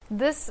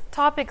This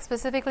topic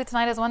specifically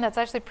tonight is one that's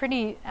actually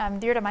pretty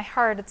dear to my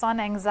heart. It's on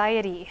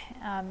anxiety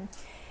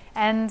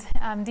and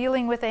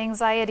dealing with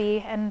anxiety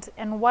and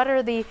what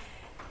are the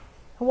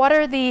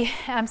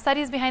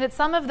studies behind it.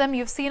 Some of them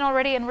you've seen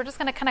already, and we're just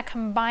going to kind of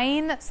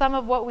combine some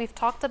of what we've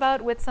talked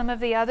about with some of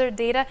the other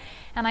data.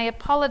 And I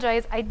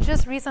apologize, I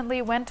just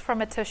recently went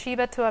from a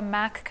Toshiba to a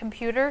Mac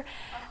computer,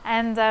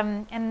 and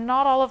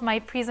not all of my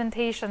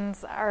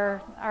presentations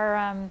are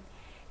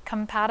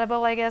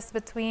compatible, I guess,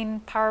 between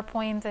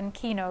PowerPoint and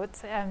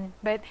Keynote.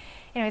 But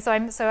anyway,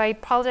 so I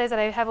apologize that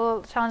I have a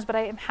little challenge, but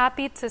I am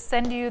happy to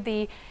send you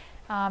the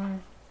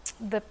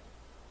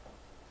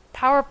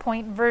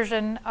PowerPoint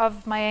version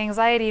of my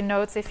anxiety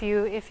notes if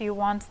you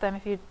want them.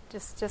 If you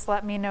just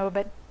let me know.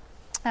 But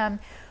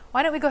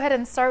why don't we go ahead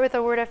and start with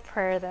a word of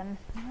prayer then?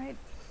 All right,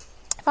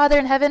 Father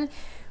in heaven,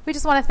 we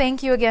just want to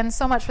thank you again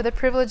so much for the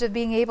privilege of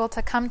being able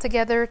to come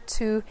together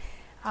to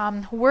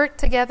work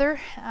together,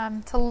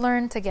 to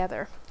learn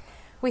together.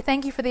 We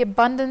thank you for the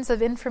abundance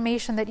of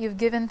information that you've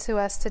given to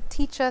us, to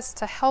teach us,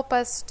 to help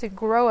us, to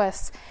grow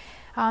us.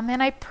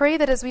 And I pray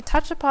that as we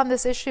touch upon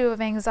this issue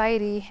of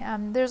anxiety,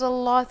 there's a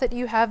lot that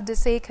you have to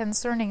say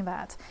concerning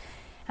that.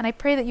 And I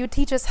pray that you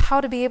teach us how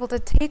to be able to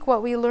take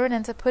what we learn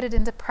and to put it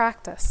into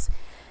practice.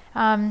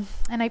 And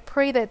I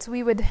pray that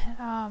we would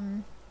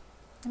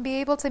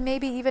be able to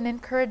maybe even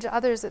encourage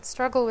others that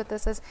struggle with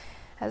this, as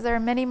there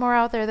are many more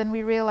out there than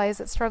we realize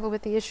that struggle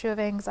with the issue of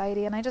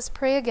anxiety. And I just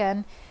pray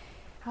again,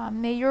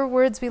 may your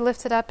words be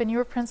lifted up and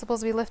your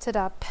principles be lifted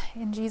up.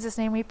 In Jesus'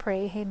 name we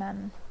pray.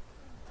 Amen.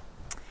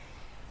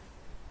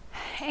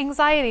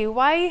 Anxiety.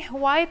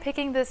 Why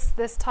picking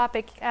this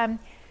topic?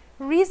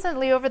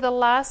 Recently, over the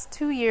last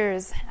 2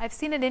 years, I've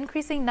seen an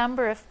increasing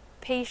number of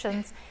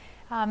patients,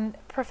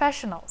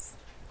 professionals.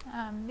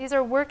 These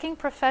are working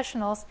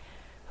professionals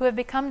who have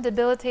become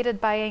debilitated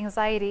by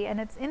anxiety. And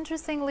it's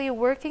interestingly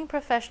working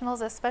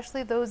professionals,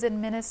 especially those in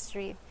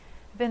ministry,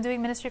 have been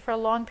doing ministry for a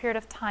long period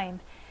of time,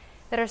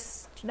 that are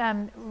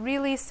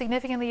really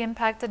significantly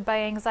impacted by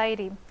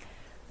anxiety.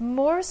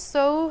 More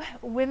so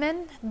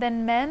women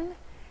than men,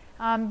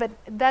 but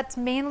that's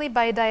mainly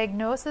by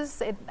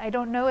diagnosis. I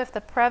don't know if the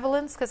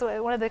prevalence, because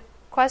one of the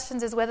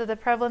questions is whether the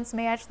prevalence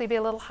may actually be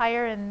a little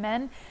higher in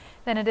men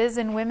than it is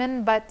in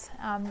women, but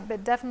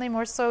definitely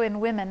more so in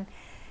women.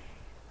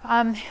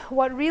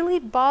 What really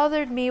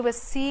bothered me was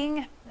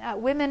seeing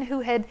women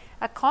who had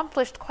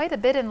accomplished quite a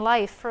bit in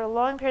life for a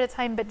long period of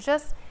time, but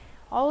just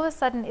all of a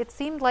sudden it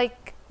seemed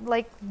like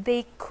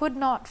they could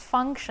not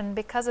function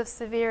because of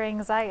severe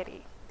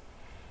anxiety.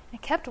 I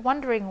kept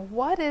wondering,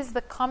 what is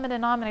the common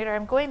denominator?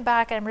 I'm going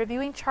back, I'm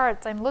reviewing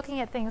charts, I'm looking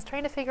at things,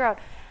 trying to figure out.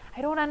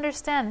 I don't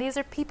understand. These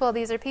are people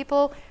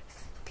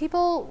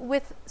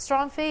with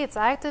strong faiths,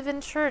 active in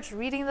church,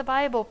 reading the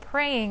Bible,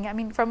 praying. I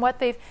mean, from what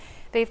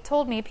they've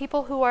told me,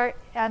 people who are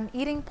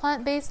eating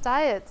plant-based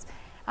diets.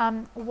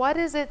 What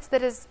is it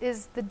that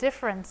is the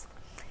difference?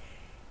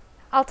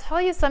 I'll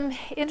tell you some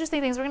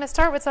interesting things. We're going to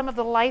start with some of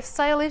the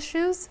lifestyle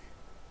issues.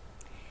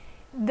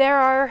 There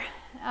are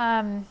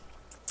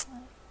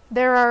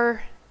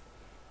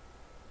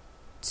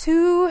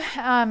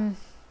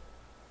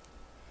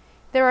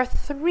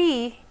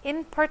three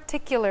in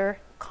particular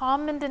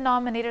common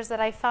denominators that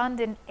I found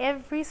in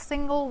every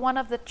single one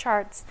of the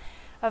charts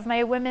of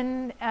my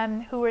women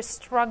who were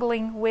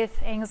struggling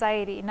with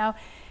anxiety. Now,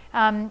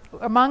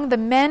 among the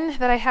men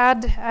that I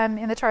had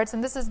in the charts,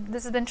 and this has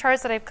been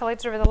charts that I've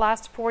collected over the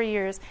last 4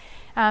 years.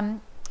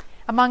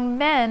 Among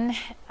men,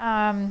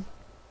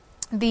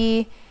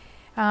 the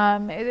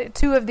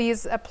two of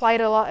these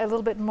applied a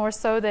little bit more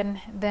so than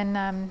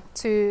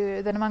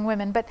among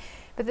women. But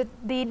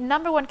the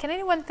number one, can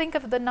anyone think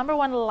of the number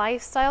one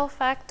lifestyle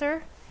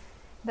factor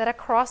that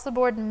across the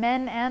board,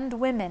 men and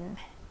women,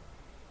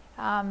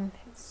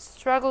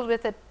 struggled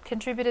with, that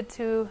contributed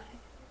to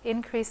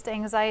increased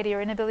anxiety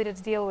or inability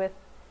to deal with?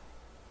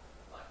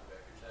 Lack of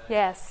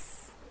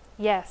exercise?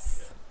 Yes.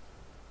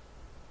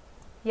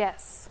 Yeah,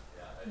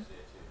 I see it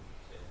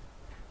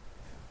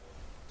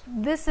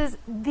too. This is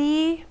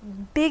the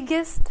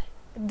biggest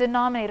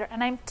denominator.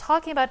 And I'm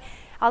talking about,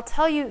 I'll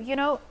tell you,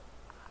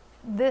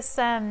 this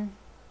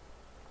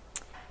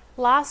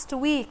last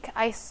week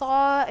I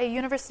saw a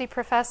university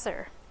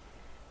professor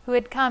who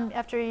had come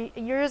after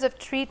years of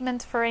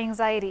treatment for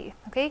anxiety,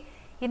 okay?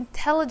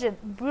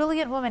 Intelligent,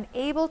 brilliant woman,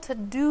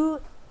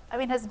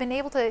 has been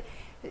able to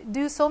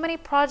do so many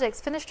projects,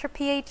 finished her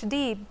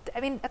PhD,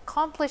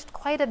 accomplished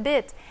quite a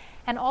bit.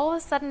 And all of a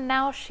sudden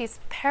now she's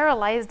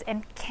paralyzed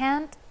and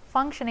can't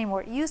function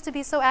anymore. Used to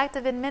be so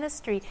active in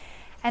ministry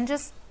and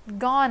just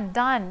gone,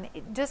 done.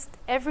 Just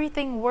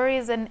everything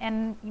worries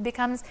and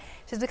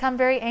she's become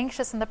very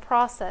anxious in the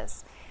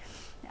process.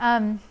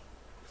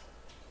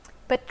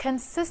 But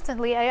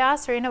consistently, I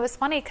asked her, it was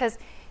funny because,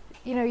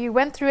 you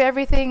went through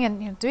everything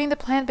and doing the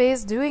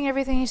plant-based, doing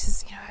everything. She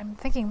says, I'm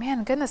thinking,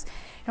 man, goodness,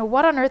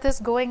 what on earth is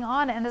going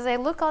on? And as I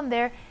look on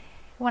there,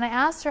 when I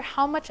asked her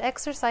how much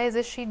exercise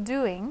is she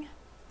doing,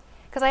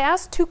 because I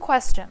asked two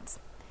questions.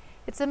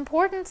 It's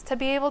important to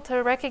be able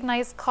to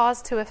recognize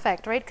cause to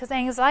effect, right? Because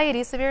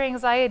anxiety, severe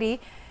anxiety,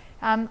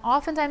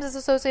 Oftentimes it's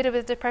associated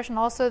with depression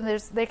also.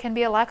 There can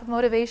be a lack of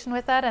motivation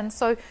with that, and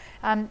so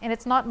and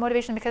it's not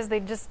motivation because they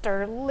just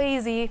are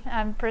lazy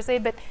per se,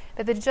 but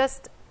they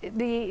just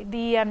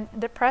the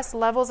depressed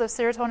levels of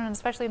serotonin,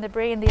 especially in the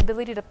brain, the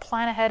ability to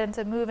plan ahead and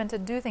to move and to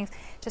do things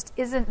just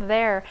isn't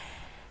there.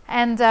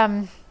 And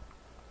the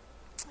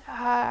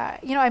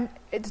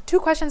two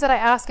questions that I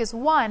ask is,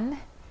 one,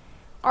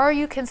 are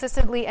you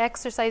consistently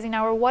exercising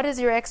now, or what is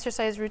your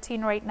exercise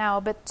routine right now?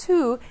 But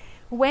two,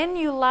 when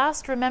you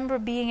last remember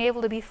being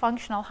able to be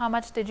functional, how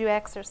much did you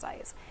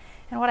exercise?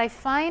 And what I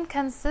find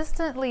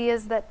consistently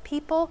is that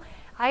people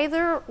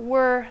either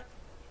were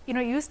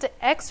used to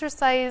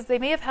exercise. They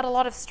may have had a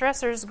lot of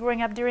stressors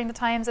growing up during the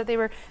times that they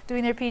were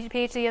doing their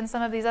PhD and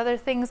some of these other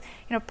things,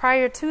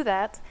 prior to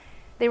that.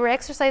 They were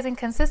exercising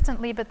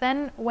consistently, but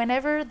then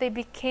whenever they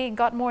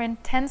got more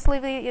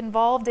intensely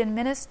involved in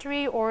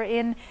ministry or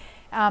in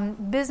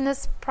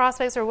business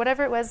prospects or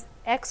whatever it was,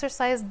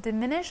 exercise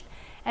diminished,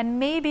 and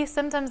maybe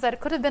symptoms that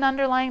could have been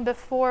underlying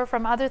before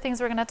from other things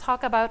we're going to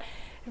talk about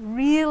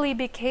really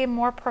became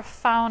more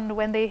profound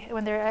when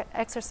their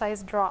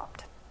exercise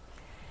dropped.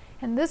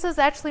 And this is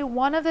actually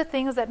one of the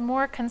things that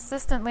more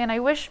consistently, and I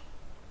wish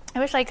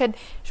I could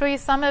show you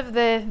some of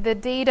the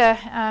data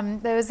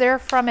that was there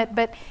from it,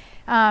 but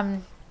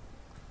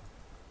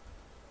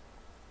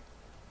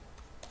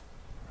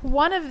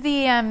one of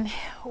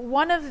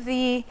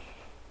the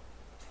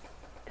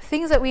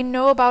things that we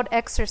know about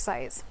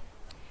exercise,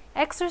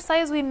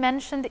 we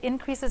mentioned,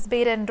 increases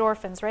beta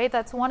endorphins, right?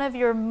 That's one of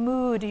your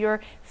mood,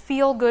 your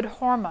feel-good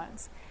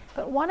hormones.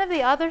 But one of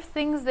the other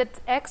things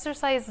that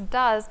exercise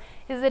does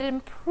is it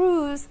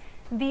improves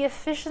the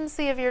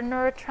efficiency of your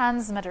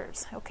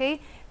neurotransmitters,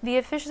 okay? The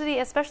efficiency,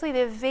 especially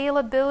the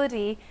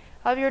availability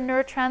of your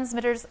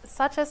neurotransmitters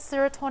such as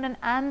serotonin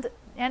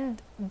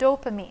and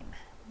dopamine,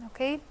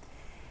 okay?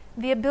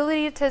 The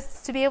ability to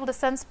be able to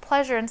sense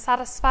pleasure and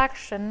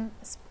satisfaction,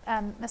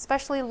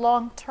 especially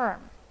long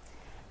term.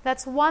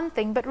 That's one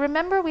thing. But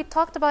remember, we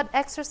talked about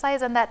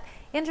exercise and that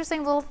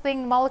interesting little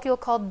molecule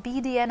called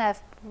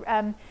BDNF,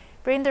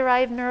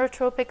 brain-derived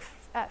neurotropic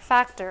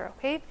factor,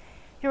 okay?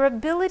 Your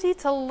ability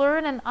to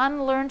learn and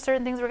unlearn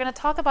certain things. We're going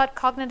to talk about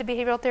cognitive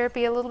behavioral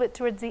therapy a little bit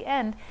towards the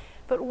end.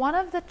 But one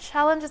of the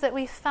challenges that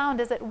we found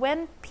is that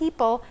when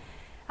people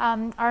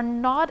are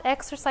not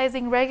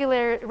exercising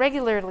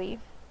regularly,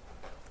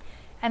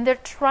 and they're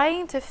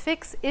trying to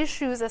fix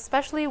issues,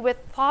 especially with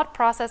thought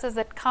processes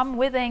that come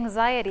with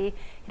anxiety,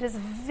 it is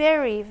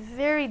very,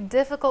 very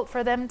difficult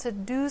for them to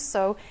do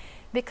so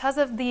because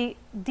of the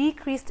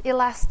decreased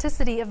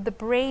elasticity of the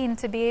brain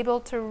to be able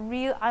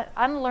to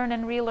unlearn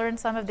and relearn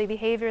some of the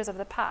behaviors of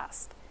the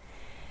past.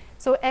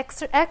 So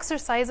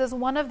exercise is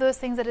one of those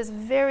things that is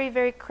very,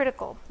 very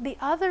critical. The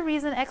other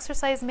reason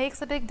exercise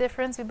makes a big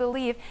difference, we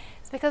believe,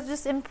 is because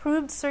just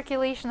improved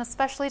circulation,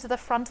 especially to the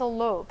frontal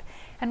lobe.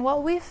 And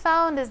what we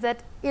found is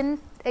that,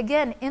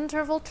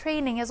 interval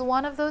training is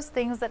one of those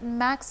things that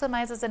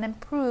maximizes and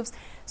improves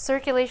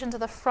circulation to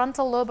the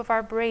frontal lobe of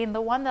our brain,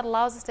 the one that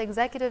allows us to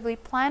executively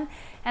plan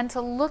and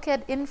to look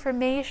at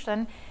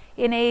information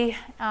in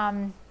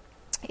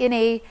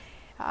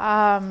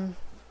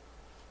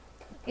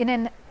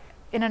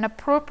an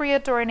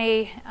appropriate or in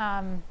a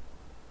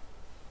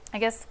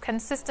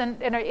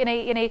consistent, in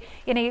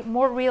a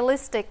more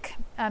realistic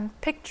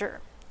picture.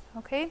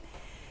 Okay.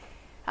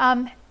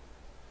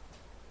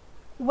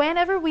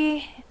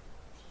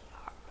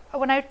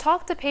 When I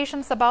talk to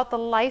patients about the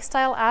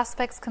lifestyle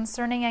aspects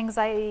concerning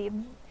anxiety,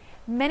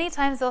 many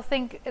times they'll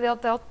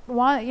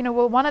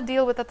want to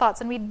deal with the thoughts,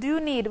 and we do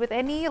need, with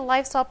any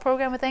lifestyle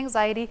program with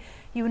anxiety,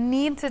 you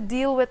need to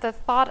deal with the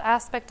thought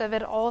aspect of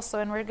it also.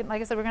 And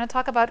like I said, we're going to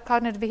talk about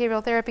cognitive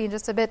behavioral therapy in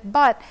just a bit.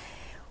 But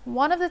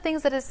one of the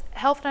things that is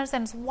helpful to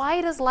understand is,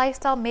 why does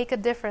lifestyle make a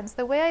difference?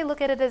 The way I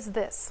look at it is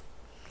this: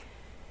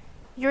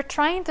 you're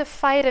trying to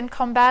fight and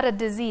combat a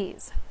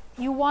disease.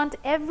 You want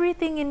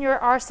everything in your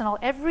arsenal,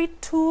 every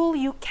tool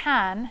you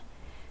can,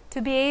 to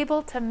be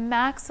able to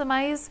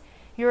maximize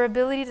your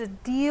ability to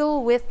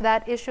deal with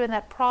that issue and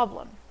that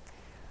problem.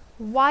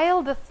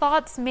 While the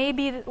thoughts may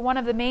be one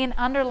of the main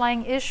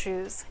underlying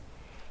issues,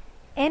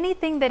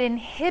 anything that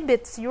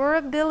inhibits your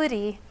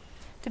ability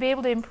to be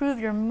able to improve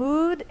your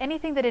mood,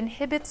 anything that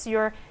inhibits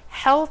your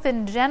health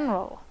in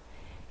general,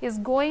 is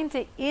going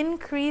to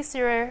increase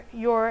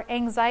your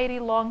anxiety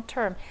long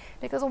term.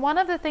 Because one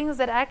of the things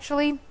that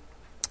actually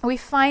we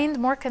find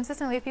more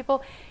consistently with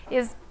people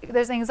is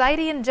there's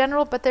anxiety in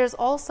general, but there's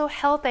also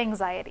health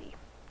anxiety.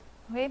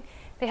 Okay?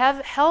 They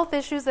have health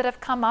issues that have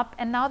come up,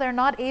 and now they're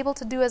not able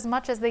to do as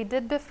much as they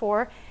did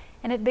before,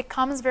 and it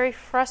becomes very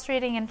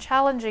frustrating and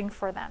challenging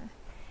for them.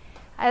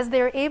 As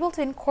they're able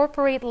to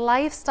incorporate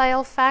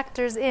lifestyle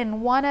factors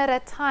in one at a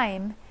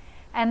time,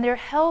 and their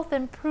health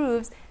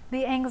improves,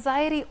 the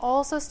anxiety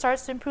also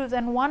starts to improve.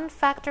 And one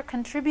factor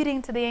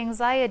contributing to the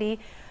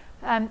anxiety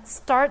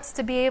starts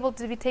to be able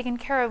to be taken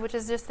care of, which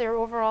is just their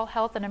overall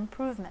health and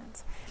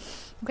improvement.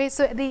 Okay,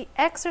 so the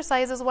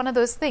exercise is one of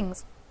those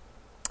things.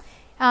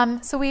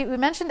 So we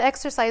mentioned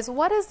exercise.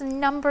 What is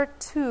number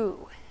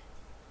 2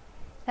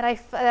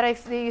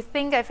 you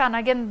think I found.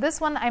 Again,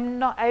 this one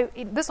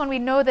this one we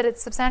know that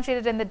it's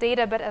substantiated in the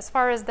data, but as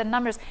far as the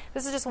numbers,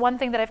 this is just one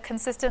thing that I've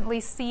consistently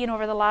seen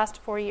over the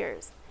last 4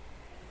 years.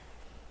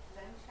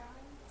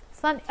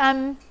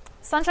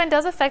 Sunshine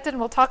does affect it, and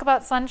we'll talk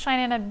about sunshine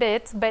in a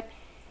bit,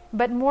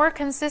 but more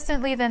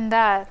consistently than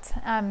that,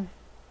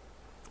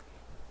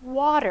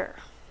 water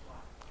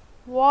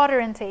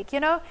intake.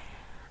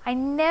 I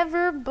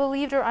never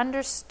believed or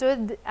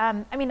understood,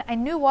 I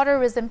knew water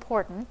was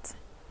important,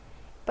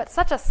 but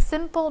such a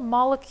simple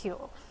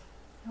molecule,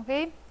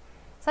 okay?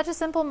 Such a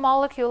simple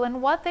molecule,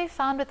 and what they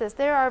found with this,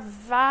 there are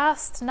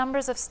vast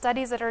numbers of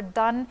studies that are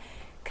done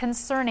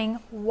concerning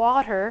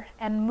water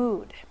and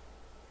mood.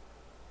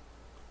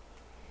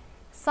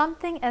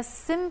 Something as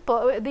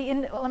simple, let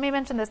me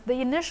mention this,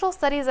 the initial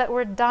studies that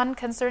were done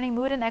concerning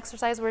mood and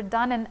exercise were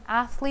done in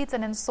athletes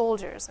and in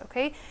soldiers,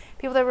 okay?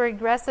 People that were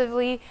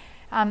aggressively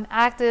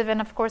active,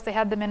 and of course they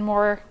had them in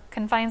more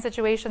confined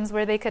situations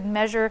where they could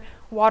measure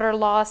water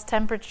loss,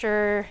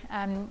 temperature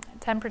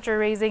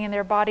raising in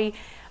their body,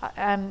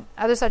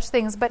 other such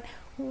things. But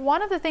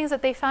one of the things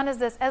that they found is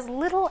this: as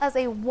little as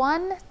a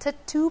 1 to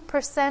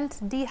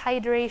 2%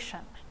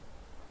 dehydration.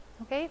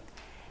 Okay?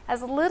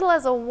 As little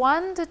as a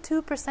 1 to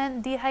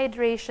 2%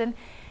 dehydration,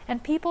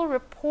 and people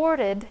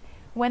reported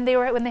when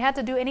they had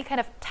to do any kind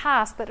of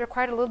task that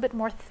required a little bit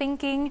more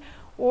thinking,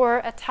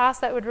 or a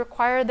task that would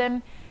require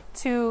them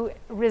to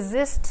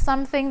resist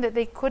something that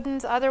they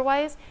couldn't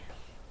otherwise,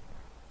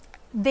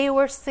 they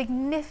were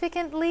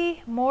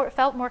significantly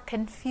felt more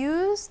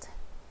confused,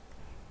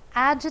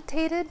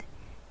 agitated,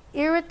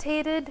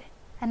 irritated,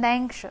 and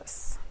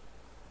anxious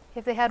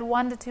if they had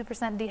 1 to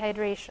 2%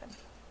 dehydration.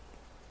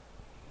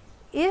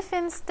 If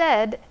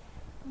instead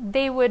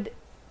they would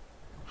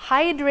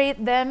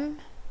hydrate them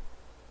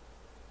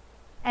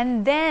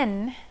and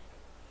then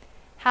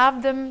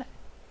have them,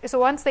 so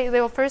once they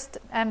will first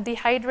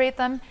dehydrate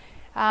them,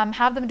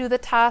 have them do the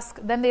task,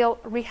 then they'll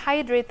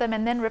rehydrate them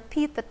and then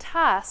repeat the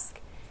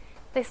task,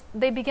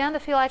 they began to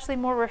feel actually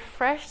more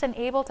refreshed and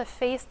able to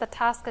face the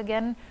task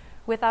again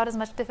without as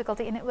much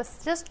difficulty. And it was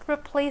just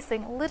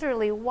replacing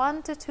literally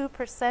 1 to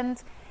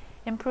 2%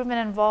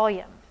 improvement in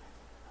volume.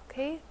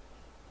 Okay?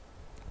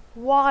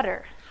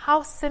 Water,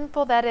 how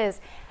simple that is.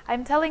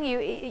 I'm telling you,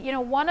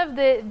 one of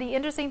the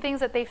interesting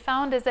things that they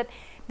found is that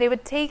they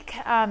would take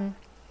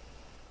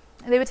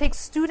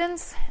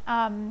students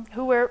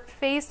who were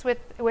faced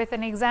with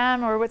an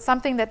exam or with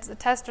something that's a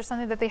test or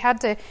something that they had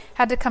to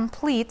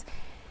complete,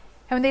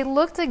 and when they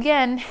looked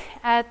again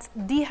at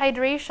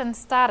dehydration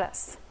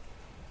status,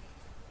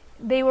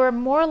 they were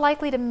more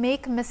likely to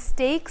make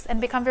mistakes and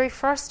become very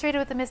frustrated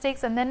with the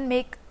mistakes, and then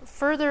make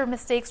further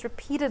mistakes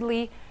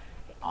repeatedly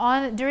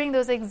during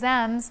those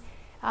exams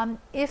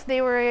if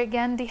they were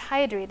again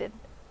dehydrated.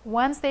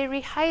 Once they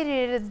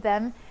rehydrated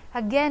them,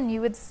 again you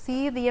would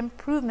see the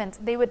improvement.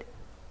 They would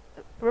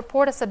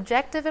report a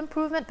subjective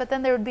improvement, but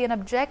then there would be an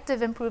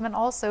objective improvement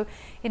also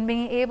in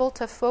being able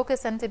to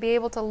focus and to be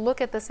able to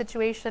look at the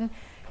situation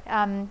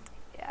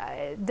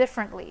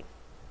differently.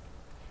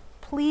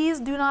 Please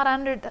do not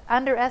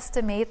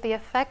underestimate the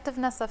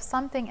effectiveness of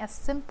something as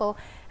simple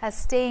as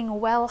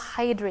staying well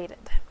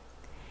hydrated.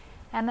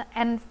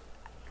 And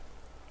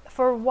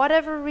for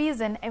whatever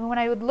reason, and when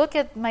I would look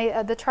at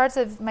the charts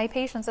of my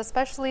patients,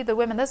 especially the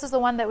women, this is the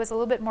one that was a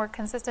little bit more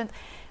consistent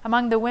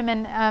among the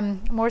women,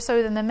 more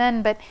so than the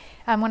men, but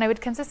when I would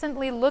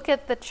consistently look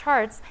at the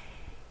charts,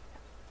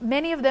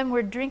 many of them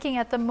were drinking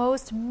at the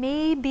most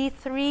maybe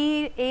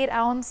 3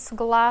 8-ounce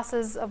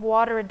glasses of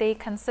water a day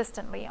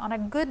consistently. On a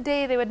good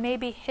day, they would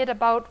maybe hit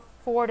about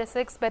 4 to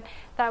 6, but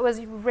that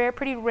was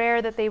pretty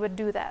rare that they would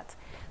do that.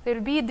 They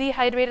would be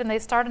dehydrated and they'd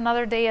start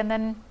another day, and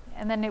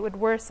then it would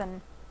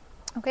worsen.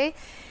 Okay,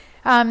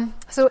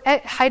 so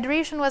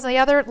hydration was the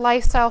other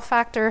lifestyle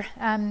factor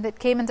that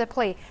came into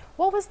play.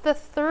 What was the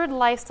third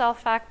lifestyle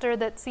factor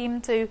that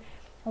seemed to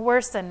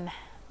worsen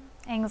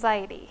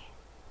anxiety?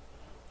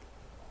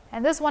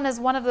 And this one is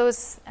one of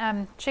those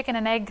chicken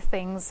and egg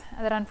things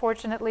that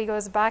unfortunately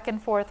goes back and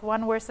forth.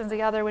 One worsens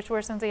the other, which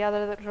worsens the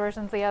other, that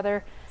worsens the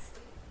other.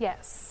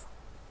 Yes.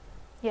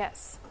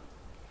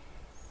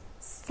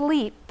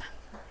 Sleep.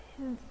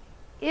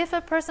 If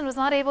a person was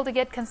not able to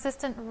get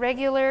consistent,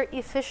 regular,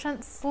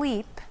 efficient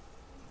sleep,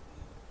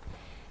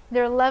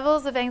 their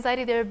levels of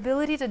anxiety, their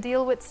ability to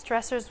deal with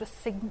stressors was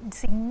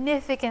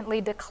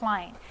significantly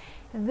declined.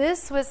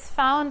 This was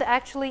found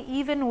actually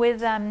even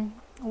with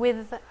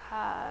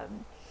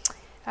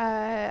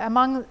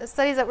among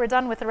studies that were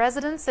done with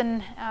residents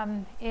so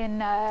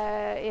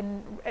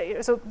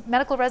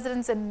medical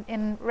residents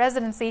in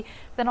residency,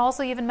 then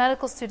also even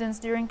medical students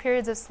during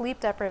periods of sleep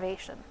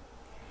deprivation.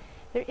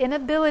 Their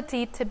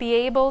inability to be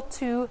able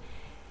to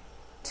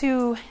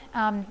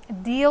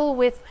deal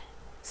with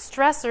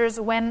stressors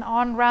when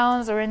on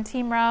rounds or in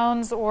team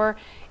rounds or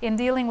in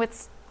dealing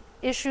with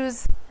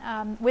issues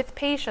with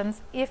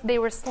patients if they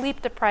were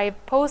sleep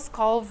deprived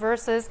post-call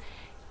versus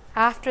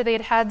after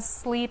they'd had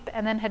sleep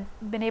and then had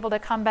been able to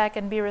come back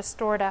and be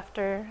restored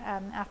after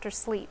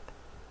sleep.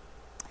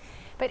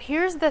 But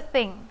here's the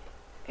thing.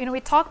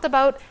 we talked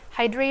about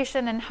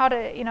hydration and how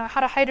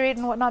to hydrate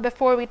and whatnot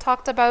before. We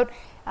talked about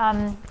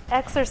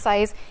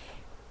exercise.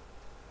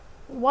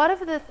 What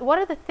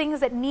are the things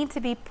that need to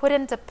be put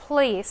into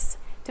place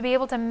to be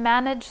able to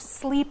manage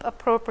sleep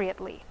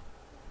appropriately?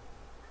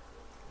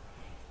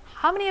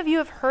 How many of you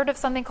have heard of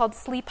something called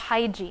sleep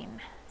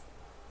hygiene?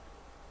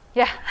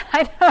 Yeah,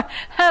 I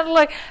know.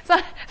 Look,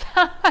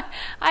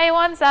 I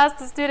once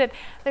asked a student,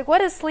 like,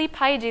 what is sleep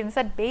hygiene? They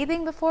said,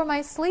 bathing before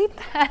my sleep.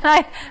 And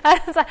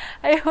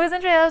I was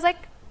interested. I was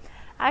like,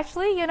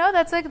 actually,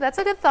 that's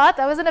a good thought.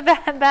 That wasn't a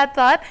bad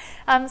thought.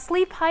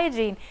 Sleep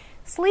hygiene.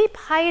 Sleep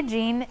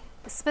hygiene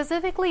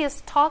specifically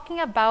is talking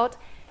about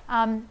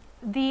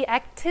the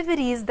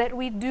activities that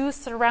we do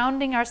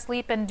surrounding our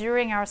sleep and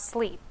during our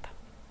sleep.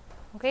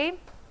 Okay?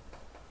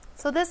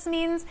 So this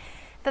means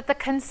that the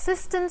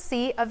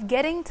consistency of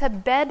getting to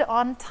bed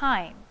on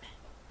time,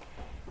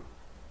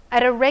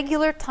 at a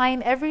regular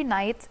time every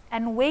night,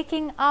 and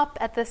waking up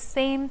at the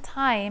same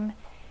time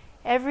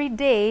every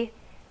day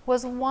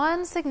was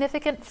one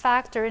significant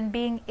factor in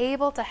being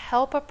able to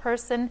help a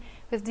person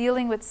with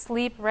dealing with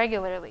sleep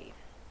regularly.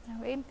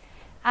 Okay?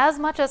 As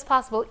much as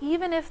possible,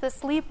 even if the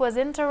sleep was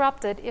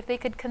interrupted, if they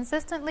could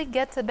consistently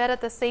get to bed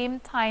at the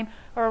same time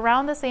or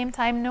around the same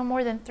time, no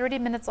more than 30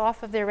 minutes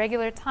off of their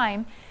regular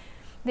time,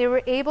 they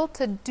were able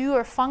to do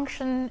or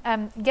function,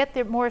 get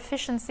their more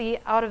efficiency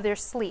out of their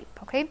sleep.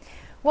 Okay?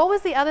 What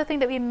was the other thing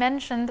that we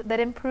mentioned that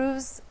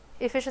improves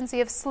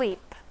efficiency of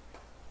sleep?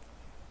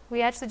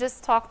 We actually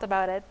just talked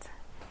about it.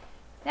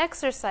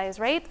 Exercise,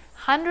 right?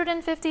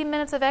 150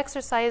 minutes of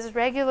exercise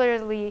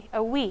regularly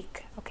a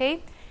week.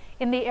 Okay?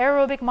 In the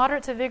aerobic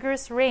moderate to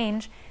vigorous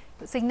range,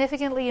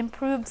 significantly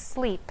improved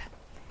sleep.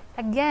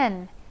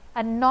 Again,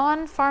 a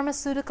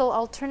non-pharmaceutical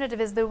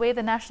alternative is the way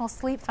the National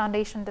Sleep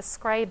Foundation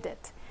described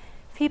it.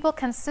 People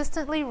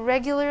consistently,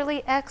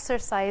 regularly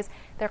exercise,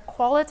 their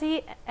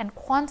quality and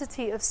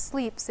quantity of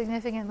sleep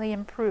significantly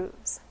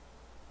improves.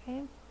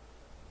 Okay?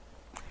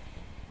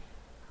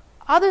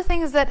 Other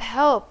things that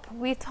help,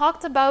 we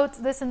talked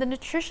about this in the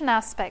nutrition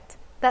aspect,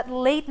 that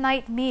late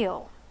night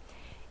meal.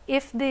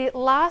 If the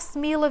last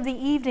meal of the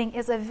evening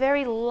is a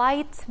very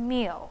light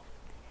meal,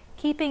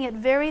 keeping it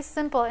very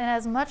simple and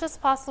as much as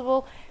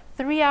possible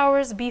 3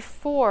 hours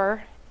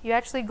before you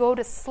actually go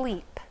to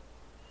sleep,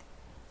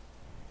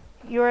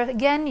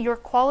 your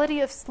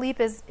quality of sleep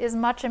is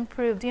much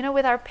improved.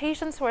 With our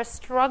patients who are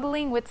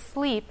struggling with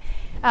sleep,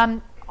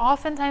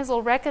 oftentimes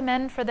we'll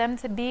recommend for them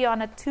to be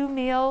on a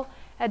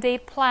 2-meal-a-day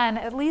plan,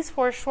 at least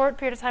for a short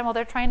period of time while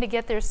they're trying to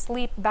get their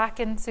sleep back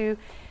into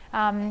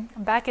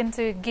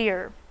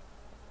gear.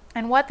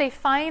 And what they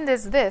find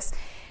is this.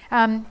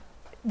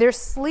 Their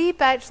sleep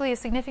actually is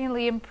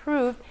significantly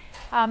improved,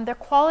 their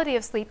quality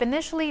of sleep.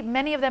 Initially,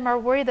 many of them are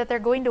worried that they're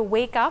going to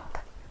wake up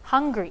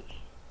hungry.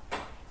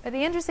 But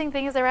the interesting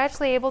thing is they're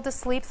actually able to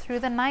sleep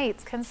through the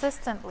night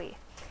consistently,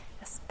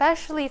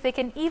 especially if they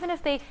can, even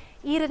if they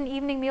eat an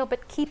evening meal,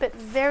 but keep it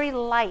very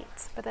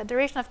light. But the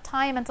duration of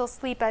time until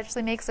sleep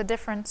actually makes a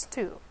difference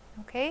too.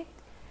 Okay?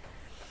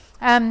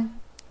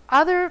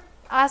 Other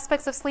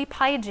aspects of sleep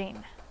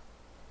hygiene.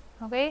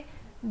 Okay?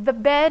 The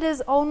bed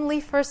is only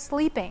for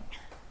sleeping.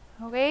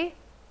 Okay?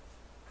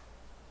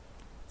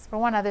 It's for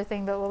one other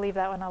thing, but we'll leave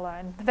that one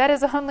alone. The bed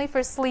is only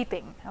for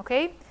sleeping.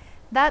 Okay?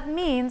 That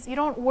means you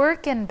don't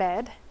work in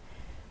bed.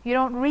 You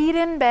don't read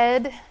in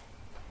bed.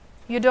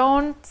 You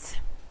don't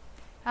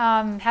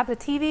have the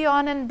TV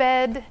on in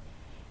bed.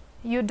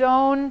 You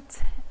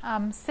don't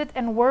sit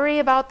and worry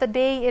about the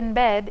day in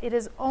bed. It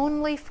is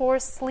only for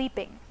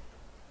sleeping.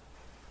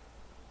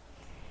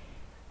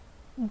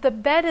 The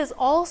bed is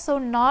also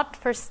not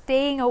for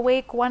staying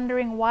awake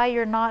wondering why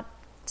you're not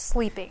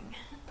sleeping.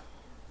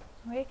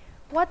 Okay?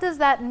 What does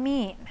that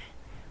mean?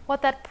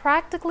 What that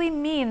practically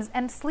means,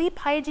 and sleep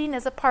hygiene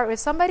is a part. If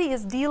somebody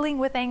is dealing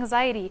with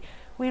anxiety,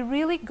 we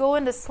really go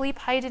into sleep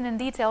hygiene in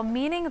detail,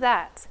 meaning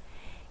that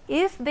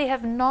if they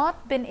have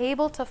not been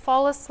able to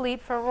fall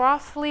asleep for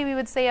roughly, we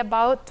would say,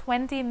 about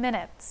 20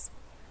 minutes,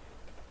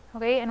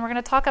 okay, and we're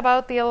going to talk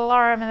about the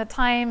alarm and the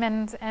time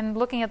and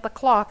looking at the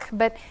clock,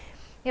 but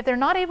if they're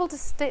not able to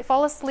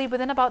fall asleep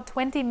within about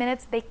 20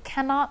 minutes, they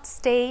cannot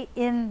stay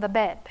in the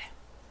bed.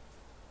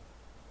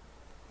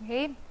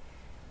 Okay?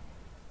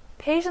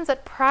 Patients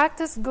that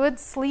practice good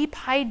sleep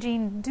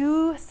hygiene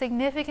do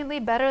significantly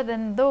better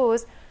than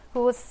those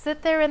who will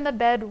sit there in the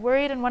bed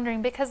worried and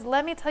wondering, because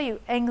let me tell you,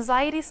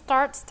 anxiety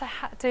starts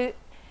to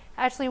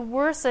actually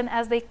worsen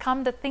as they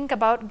come to think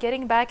about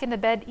getting back into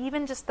bed.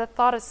 Even just the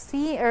thought of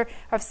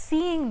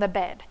seeing the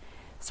bed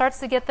starts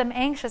to get them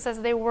anxious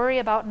as they worry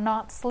about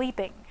not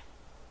sleeping.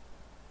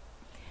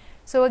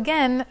 So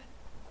again,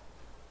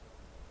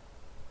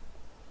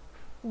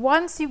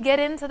 once you get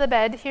into the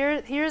bed,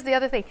 here's the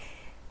other thing.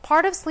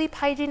 Part of sleep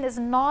hygiene is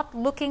not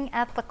looking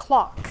at the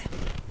clock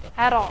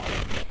at all.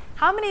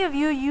 How many of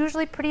you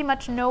usually pretty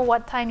much know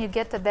what time you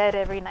get to bed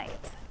every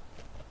night?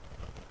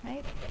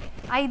 Right?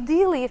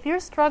 Ideally, if you're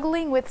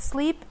struggling with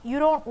sleep, you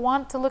don't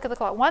want to look at the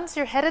clock. Once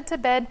you're headed to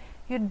bed,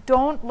 you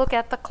don't look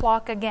at the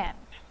clock again.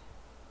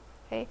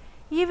 Okay?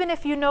 Even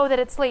if you know that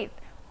it's late.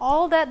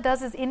 all that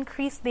does is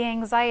increase the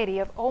anxiety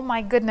of, oh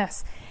my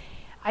goodness,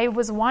 I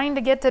was wanting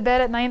to get to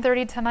bed at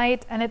 9:30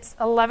 tonight and it's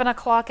 11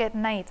 o'clock at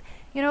night.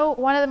 You know,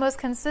 one of the most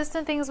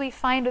consistent things we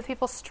find with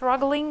people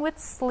struggling with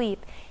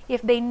sleep,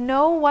 if they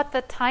know what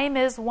the time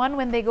is, one,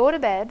 when they go to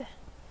bed,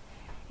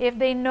 if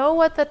they know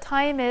what the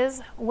time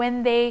is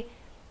when they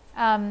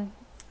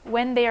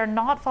are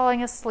not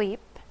falling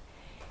asleep,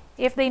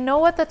 if they know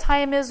what the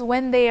time is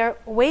when they are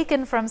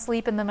wakened from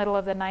sleep in the middle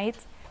of the night,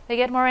 they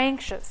get more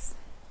anxious.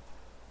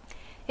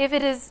 If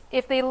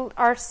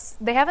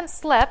they haven't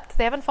slept,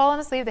 they haven't fallen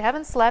asleep, they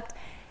haven't slept,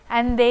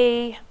 and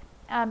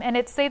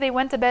it's say they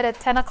went to bed at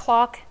 10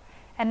 o'clock,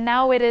 and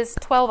now it is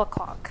 12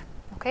 o'clock,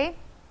 okay?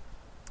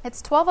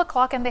 It's 12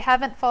 o'clock and they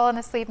haven't fallen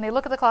asleep, and they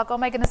look at the clock, oh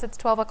my goodness, it's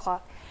 12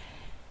 o'clock.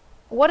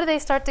 What do they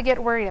start to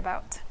get worried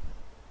about?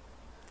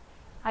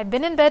 I've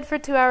been in bed for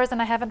 2 hours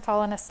and I haven't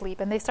fallen asleep,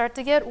 and they start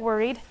to get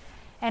worried,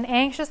 and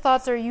anxious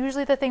thoughts are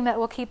usually the thing that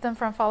will keep them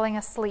from falling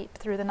asleep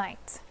through the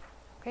night,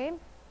 okay?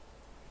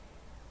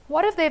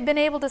 What if they've been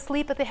able to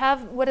sleep, but they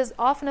have what is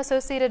often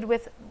associated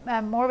with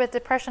more with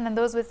depression, and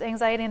those with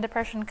anxiety and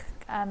depression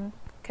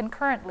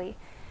concurrently,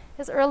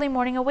 is early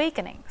morning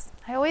awakenings.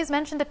 I always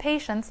mention to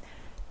patients,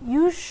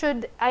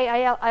 I'll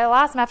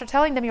ask them, after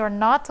telling them you are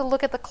not to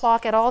look at the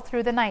clock at all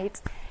through the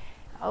night,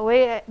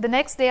 the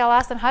next day I'll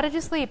ask them, how did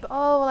you sleep?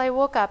 Oh, well, I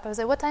woke up. I was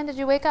like, what time did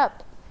you wake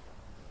up?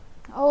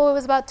 Oh, it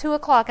was about 2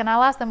 o'clock. And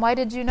I'll ask them, why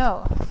did you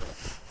know?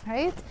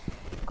 Right?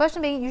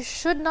 Question being, you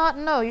should not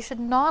know. You should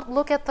not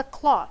look at the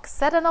clock.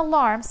 Set an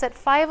alarm. Set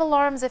 5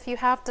 alarms if you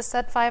have to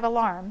set 5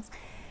 alarms.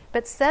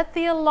 But set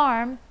the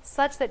alarm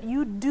such that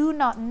you do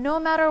not, no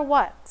matter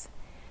what,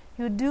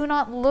 you do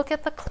not look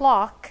at the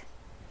clock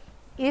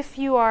if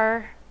you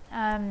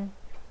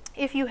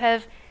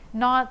have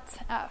not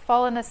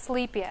fallen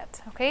asleep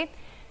yet. Okay?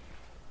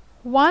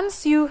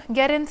 Once you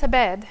get into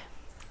bed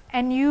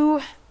and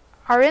you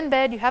are in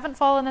bed, you haven't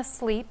fallen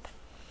asleep,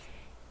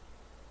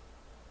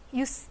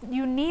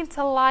 you need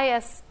to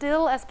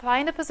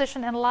find a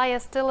position and lie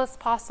as still as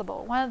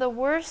possible. One of the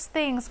worst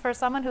things for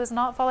someone who is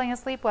not falling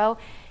asleep well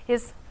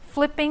is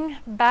flipping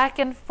back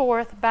and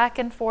forth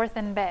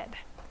in bed.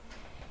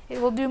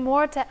 It will do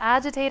more to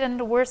agitate and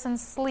to worsen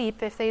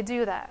sleep if they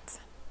do that.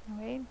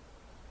 Okay?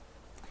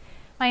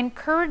 My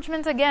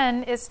encouragement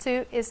again is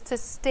to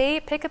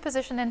pick a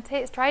position and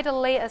try to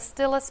lay as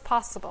still as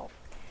possible.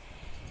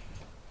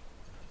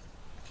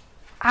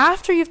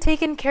 After you've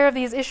taken care of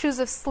these issues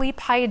of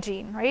sleep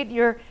hygiene, right?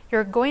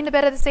 You're going to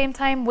bed at the same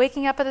time,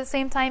 waking up at the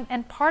same time,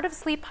 and part of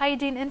sleep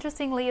hygiene,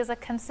 interestingly, is a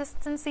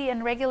consistency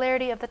and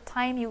regularity of the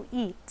time you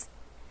eat.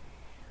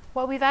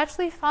 What we've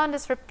actually found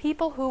is for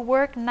people who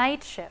work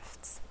night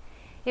shifts,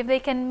 if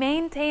they can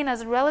maintain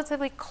as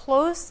relatively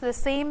close to the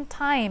same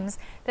times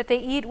that they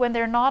eat when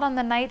they're not on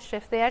the night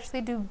shift, they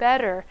actually do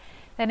better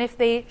than if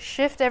they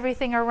shift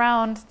everything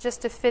around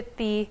just to fit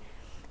the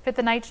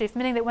night shift.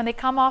 Meaning that when they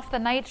come off the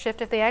night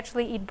shift, if they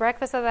actually eat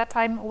breakfast at that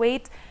time,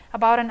 wait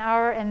about an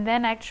hour, and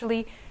then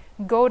actually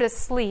go to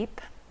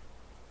sleep,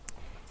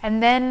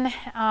 and then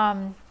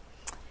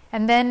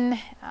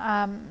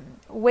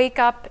wake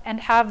up and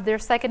have their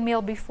second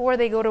meal before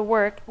they go to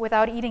work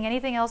without eating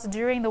anything else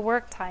during the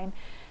work time,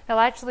 they'll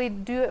actually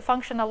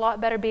function a lot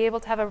better, be able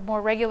to have a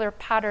more regular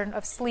pattern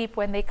of sleep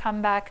when they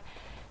come back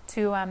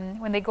to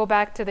when they go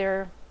back to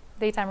their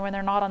daytime, or when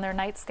they're not on their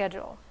night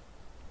schedule.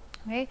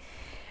 Okay.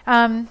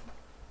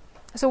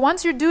 So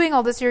once you're doing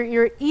all this,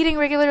 you're eating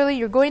regularly,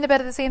 you're going to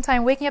bed at the same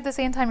time, waking up at the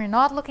same time, you're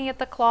not looking at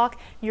the clock,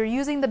 you're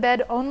using the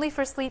bed only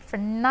for sleep, for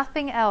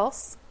nothing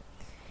else.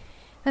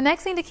 The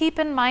next thing to keep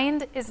in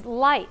mind is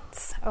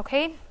lights,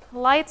 okay?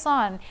 Lights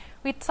on.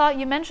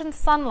 You mentioned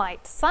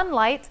sunlight.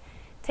 Sunlight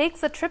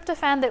takes the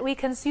tryptophan that we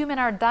consume in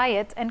our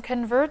diet and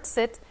converts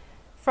it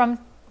from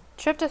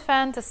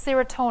tryptophan to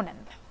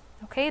serotonin.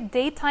 Okay?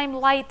 Daytime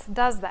light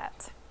does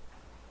that.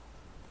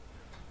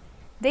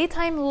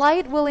 Daytime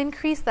light will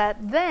increase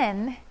that.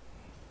 Then,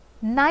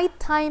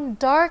 nighttime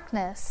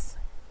darkness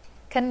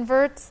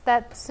converts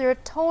that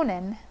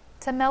serotonin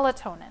to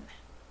melatonin.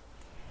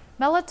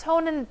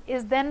 Melatonin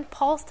is then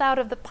pulsed out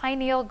of the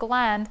pineal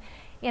gland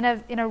in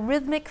a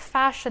rhythmic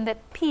fashion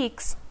that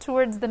peaks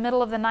towards the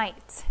middle of the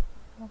night.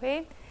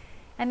 Okay?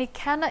 And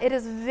it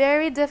is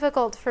very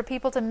difficult for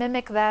people to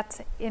mimic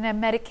that in a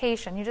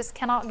medication. You just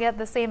cannot get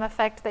the same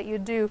effect that you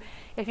do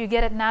if you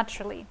get it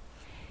naturally.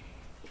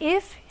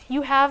 If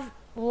you have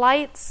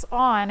lights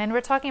on, and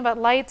we're talking about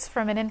lights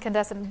from an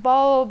incandescent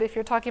bulb, if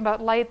you're talking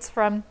about lights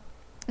from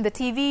the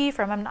TV,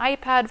 from an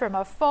iPad, from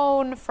a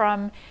phone,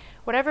 from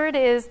whatever it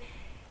is,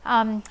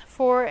 and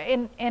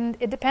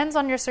it depends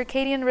on your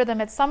circadian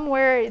rhythm. It's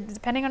somewhere,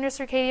 depending on your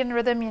circadian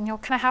rhythm, and you'll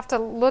kind of have to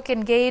look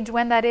and gauge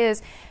when that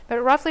is, but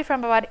roughly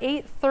from about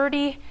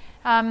 8:30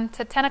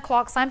 to 10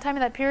 o'clock, sometime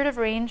in that period of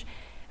range.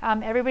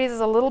 Everybody's is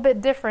a little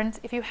bit different.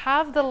 If you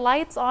have the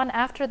lights on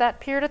after that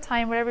period of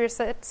time, whatever your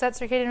set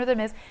circadian rhythm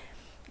is,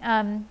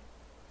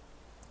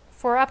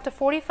 for up to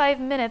 45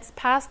 minutes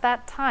past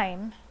that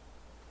time,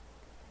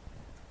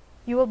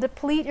 you will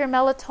deplete your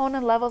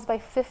melatonin levels by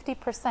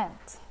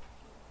 50%.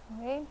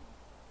 Okay?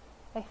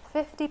 By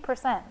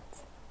 50%.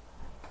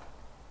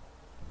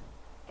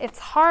 it's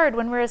hard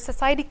when we're a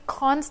society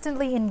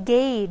constantly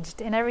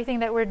engaged in everything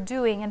that we're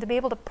doing, and to be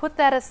able to put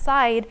that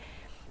aside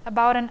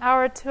about an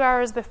hour, 2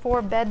 hours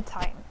before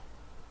bedtime.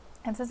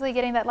 And simply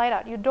getting that light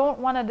out. You don't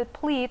want to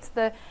deplete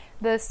the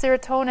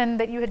serotonin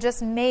that you had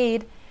just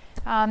made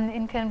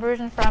in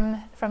conversion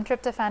from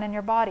tryptophan in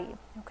your body.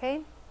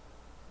 Okay?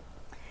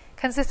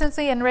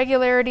 Consistency and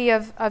regularity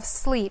of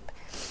sleep.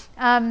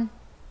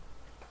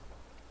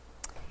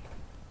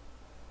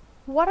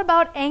 What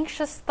about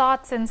anxious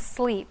thoughts in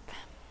sleep?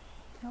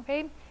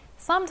 Okay?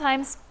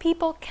 Sometimes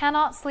people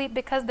cannot sleep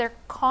because they're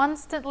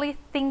constantly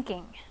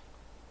thinking.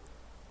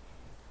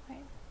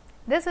 Right?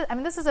 This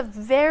is a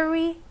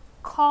very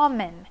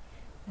common,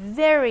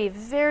 very,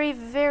 very,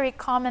 very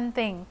common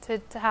thing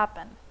to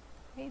happen.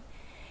 Right?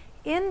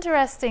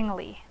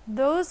 Interestingly,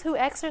 those who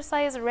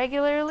exercise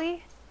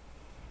regularly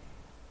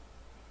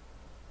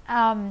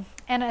and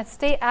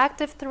stay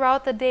active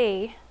throughout the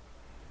day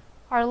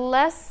are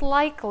less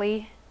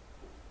likely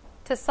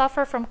to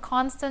suffer from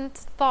constant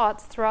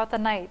thoughts throughout the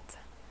night.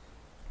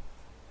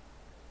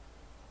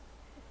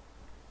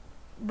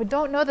 We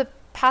don't know the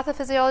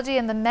pathophysiology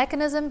and the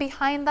mechanism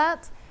behind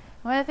that.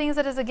 One of the things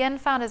that is again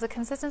found is a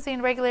consistency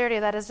and regularity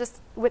that is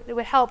just what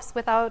helps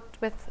with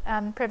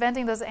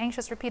preventing those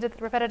anxious,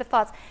 repetitive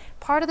thoughts.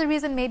 Part of the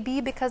reason may be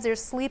because their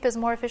sleep is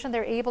more efficient.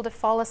 They're able to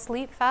fall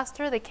asleep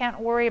faster. They can't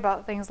worry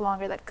about things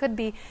longer. That could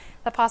be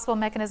the possible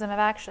mechanism of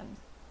action.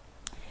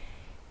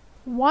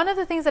 One of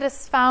the things that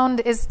is found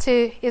is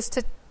to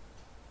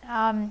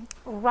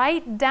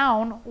write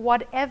down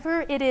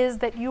whatever it is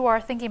that you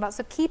are thinking about.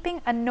 So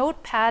keeping a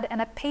notepad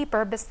and a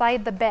paper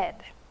beside the bed.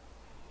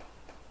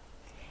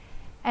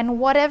 And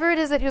whatever it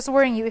is that is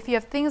worrying you, if you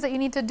have things that you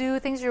need to do,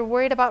 things you're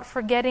worried about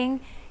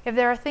forgetting, if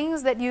there are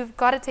things that you've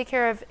got to take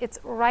care of, it's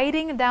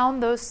writing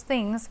down those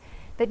things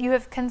that you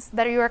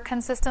are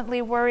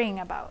consistently worrying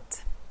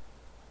about.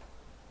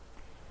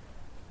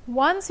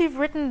 Once you've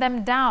written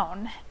them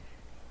down,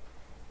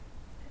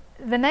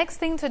 the next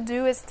thing to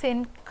do is to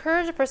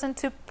encourage a person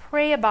to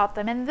pray about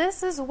them. And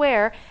this is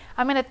where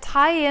I'm going to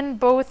tie in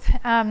both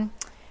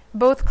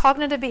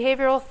cognitive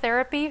behavioral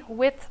therapy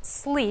with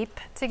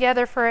sleep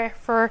together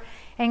for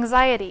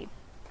anxiety.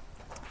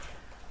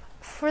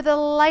 For the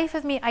life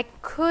of me, I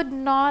could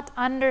not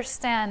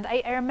understand.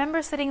 I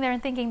remember sitting there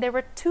and thinking there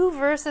were 2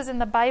 verses in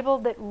the Bible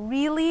that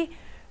really,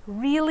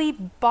 really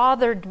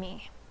bothered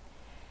me,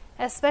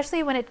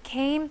 especially when it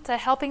came to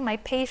helping my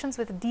patients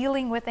with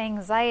dealing with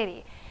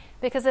anxiety,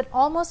 because it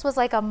almost was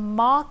like a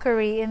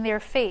mockery in their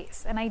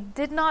face, and I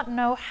did not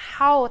know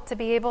how to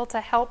be able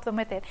to help them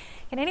with it.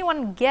 Can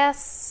anyone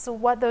guess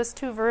what those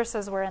 2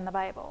 verses were in the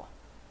Bible?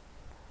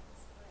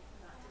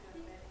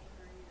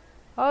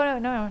 Oh,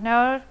 no,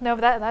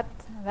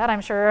 that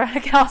I'm sure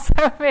can also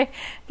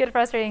get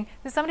frustrating.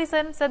 Did somebody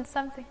said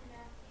something?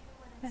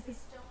 Matthew.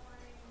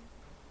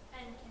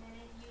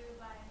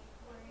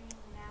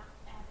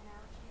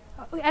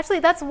 Actually,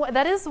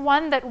 that is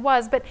one that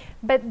was, but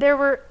there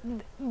were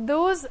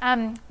those.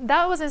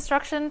 That was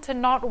instruction to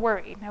not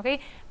worry. Okay,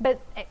 but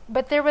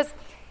there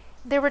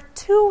were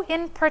 2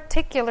 in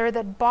particular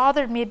that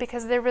bothered me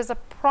because there was a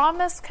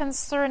promise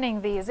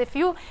concerning these. If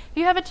you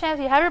have a chance,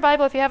 you have your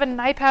Bible, if you have an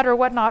iPad or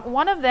whatnot,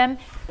 one of them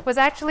was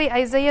actually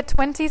Isaiah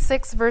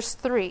 26 verse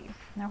 3.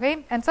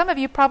 Okay, and some of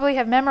you probably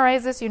have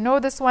memorized this. You know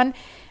this one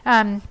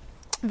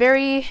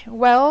very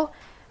well.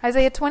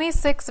 Isaiah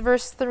 26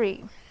 verse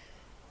 3.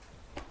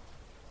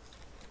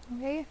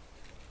 Okay.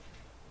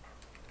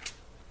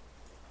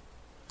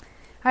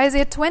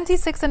 Isaiah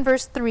 26 and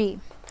verse 3.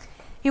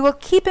 You will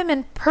keep him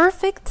in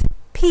perfect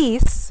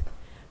peace,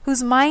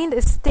 whose mind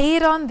is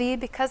stayed on thee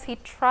because he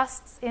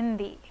trusts in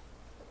thee.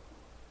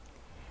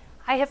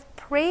 I have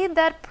prayed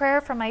that prayer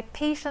for my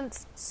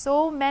patients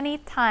so many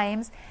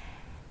times,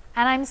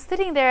 and I'm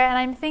sitting there and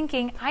I'm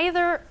thinking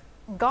either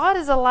God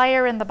is a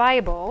liar in the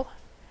Bible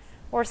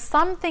or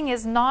something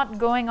is not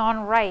going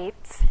on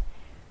right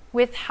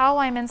with how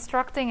I'm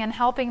instructing and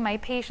helping my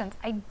patients.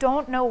 I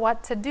don't know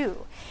what to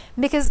do.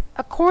 Because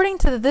according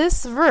to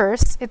this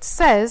verse, it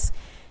says,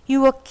 you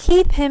will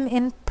keep him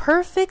in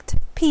perfect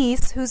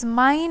peace, whose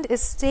mind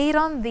is stayed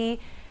on thee,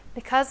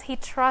 because he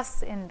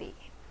trusts in thee.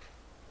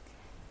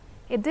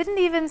 It didn't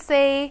even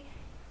say,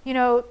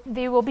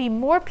 they will be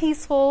more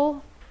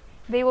peaceful,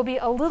 they will be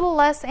a little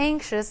less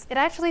anxious. It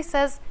actually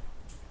says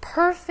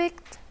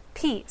perfect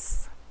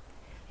peace.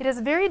 It is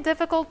very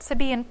difficult to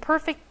be in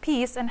perfect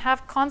peace and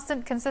have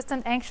constant,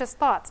 consistent, anxious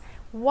thoughts.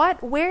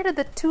 Where did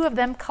the 2 of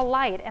them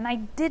collide? And I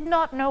did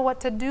not know what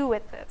to do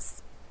with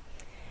this.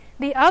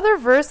 The other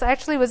verse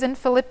actually was in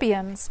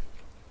Philippians.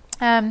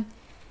 If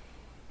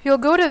you'll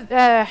go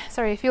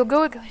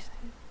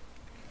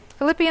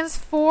Philippians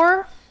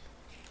 4.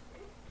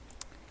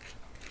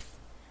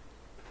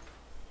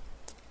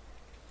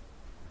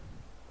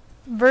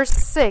 Verse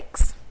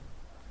 6.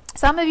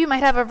 Some of you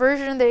might have a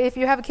version that if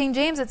you have a King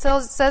James, it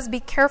says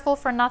be careful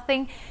for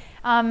nothing.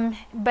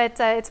 But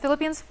it's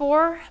Philippians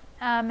 4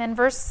 and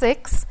verse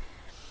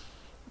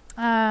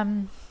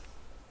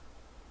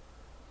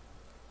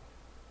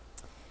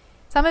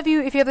Some of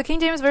you, if you have the King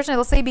James Version,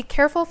 it'll say, be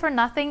careful for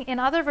nothing. In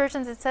other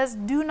versions, it says,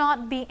 do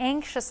not be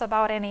anxious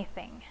about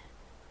anything.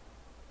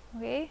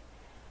 Okay?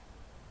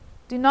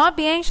 Do not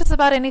be anxious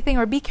about anything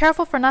or be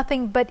careful for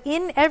nothing, but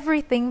in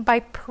everything, by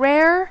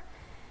prayer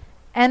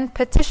and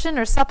petition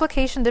or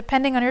supplication,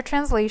 depending on your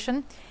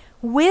translation,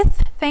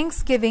 with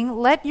thanksgiving,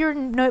 let your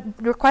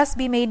requests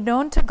be made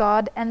known to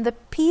God, and the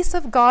peace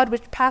of God,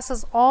 which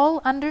passes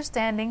all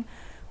understanding,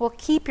 will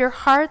keep your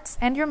hearts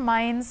and your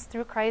minds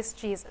through Christ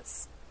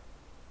Jesus.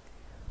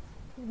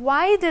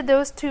 Why did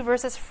those two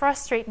verses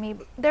frustrate me?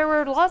 There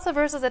were lots of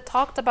verses that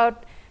talked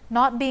about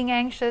not being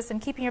anxious and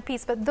keeping your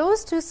peace, but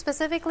those two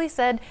specifically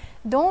said,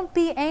 don't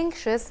be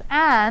anxious,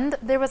 and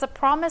there was a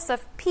promise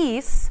of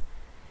peace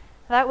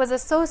that was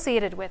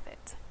associated with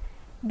it.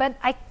 But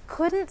I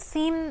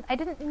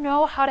didn't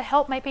know how to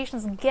help my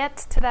patients get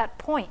to that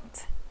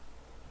point.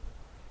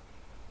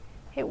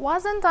 It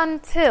wasn't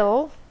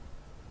until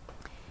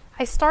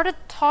I started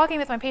talking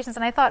with my patients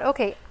and I thought,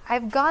 okay,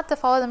 I've got to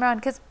follow them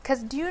around,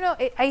 because do you know,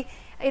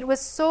 it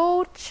was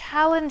so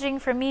challenging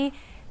for me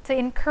to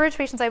encourage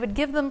patients. I would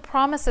give them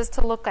promises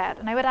to look at,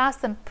 and I would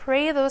ask them,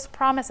 pray those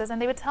promises,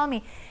 and they would tell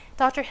me,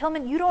 Dr.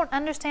 Hillman, you don't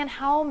understand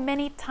how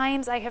many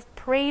times I have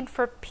prayed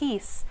for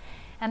peace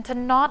and to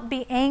not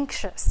be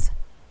anxious.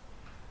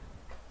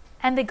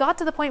 And they got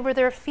to the point where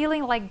they were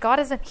feeling like God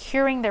isn't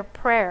hearing their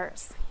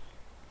prayers.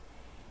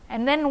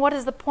 And then what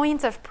is the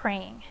point of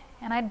praying?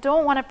 And I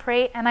don't want to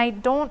pray, and I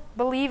don't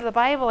believe the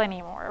Bible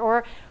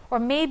anymore. Or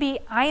maybe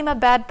I'm a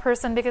bad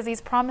person because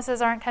these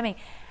promises aren't coming.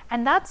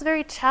 And that's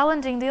very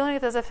challenging dealing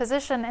with as a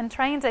physician and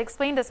trying to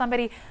explain to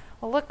somebody,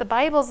 well, look, the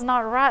Bible's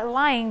not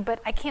lying,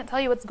 but I can't tell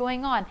you what's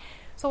going on.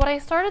 So what I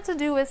started to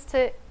do is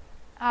to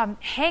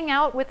hang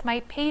out with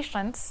my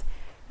patients.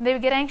 They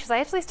would get anxious. I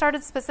actually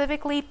started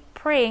specifically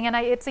praying, and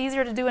it's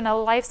easier to do in a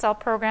lifestyle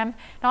program.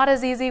 Not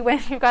as easy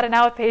when you've got an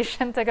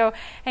outpatient to go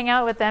hang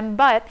out with them.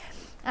 But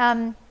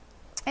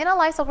in a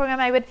lifestyle program,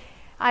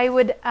 I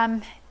would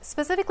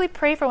specifically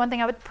pray for one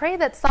thing. I would pray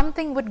that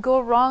something would go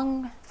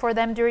wrong for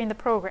them during the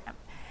program.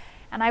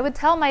 And I would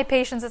tell my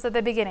patients this at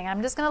the beginning.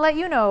 I'm just going to let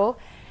you know,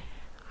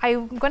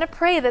 I'm going to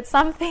pray that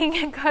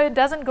something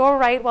doesn't go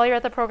right while you're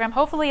at the program.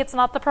 Hopefully it's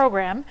not the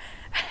program,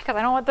 because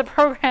I don't want the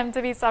program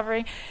to be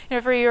suffering,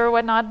 for you or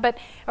whatnot,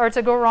 or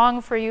to go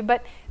wrong for you.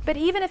 But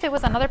even if it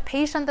was another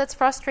patient that's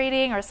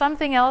frustrating or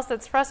something else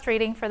that's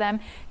frustrating for them,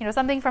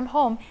 something from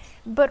home.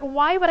 But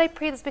why would I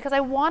pray this? Because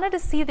I wanted to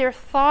see their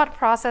thought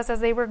process as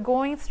they were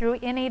going through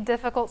in a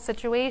difficult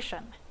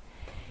situation.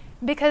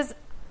 Because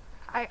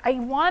I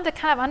wanted to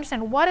kind of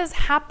understand what is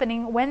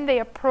happening when they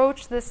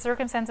approach this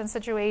circumstance and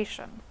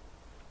situation.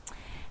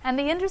 And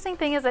the interesting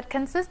thing is that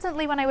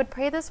consistently when I would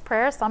pray this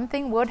prayer,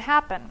 something would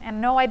happen.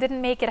 And no, I didn't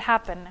make it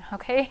happen,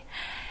 okay?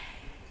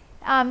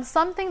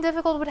 Something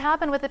difficult would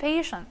happen with the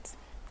patient.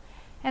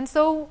 And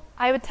so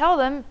I would tell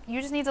them,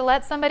 you just need to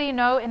let somebody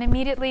know and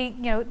immediately,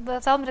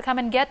 tell them to come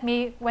and get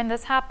me when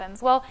this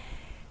happens. Well,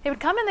 they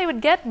would come and they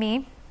would get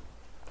me,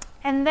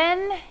 and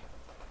then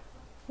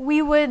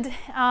we would,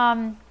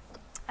 then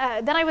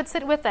I would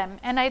sit with them,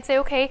 and I'd say,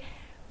 okay,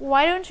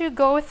 why don't you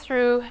go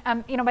through,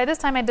 by this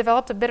time I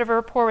developed a bit of a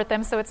rapport with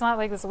them, so it's not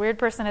like this weird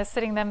person is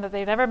sitting them that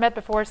they've never met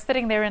before,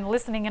 sitting there and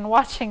listening and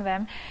watching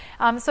them.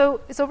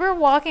 So we're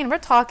walking, we're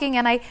talking,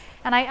 and I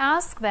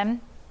ask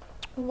them,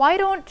 why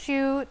don't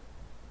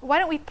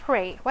we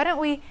pray? Why don't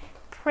we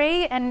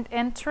pray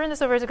and turn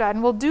this over to God?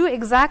 And we'll do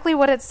exactly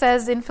what it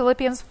says in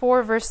Philippians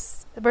 4,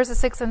 verses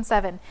 6 and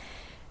 7.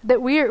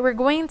 That we're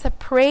going to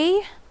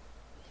pray,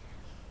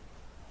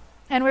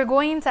 and we're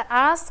going to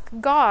ask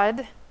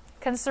God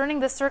concerning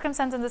the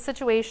circumstance and the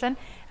situation,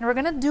 and we're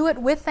going to do it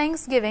with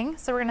thanksgiving.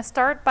 So we're going to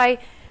start by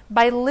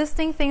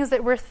listing things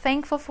that we're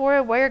thankful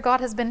for, where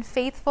God has been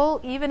faithful,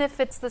 even if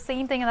it's the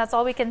same thing and that's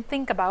all we can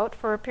think about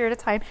for a period of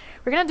time.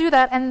 We're going to do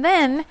that, and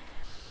then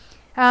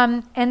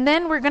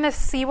we're going to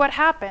see what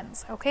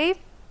happens, okay?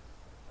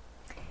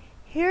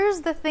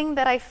 Here's the thing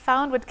that I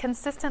found would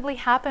consistently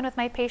happen with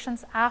my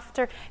patients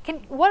after.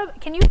 Can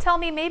you tell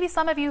me, maybe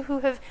some of you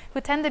who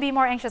tend to be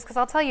more anxious, because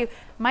I'll tell you,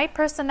 my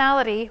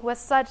personality was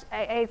such,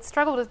 I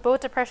struggled with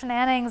both depression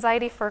and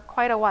anxiety for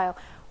quite a while.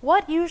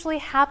 What usually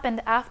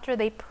happened after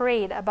they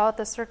prayed about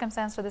the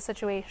circumstance or the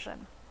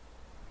situation?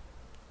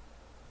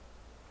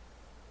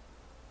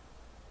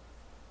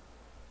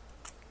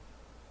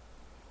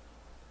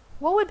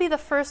 What would be the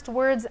first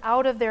words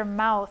out of their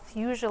mouth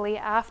usually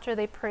after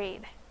they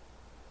prayed?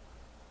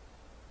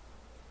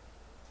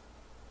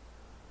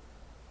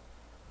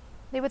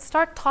 They would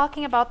start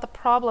talking about the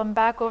problem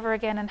back over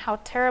again and how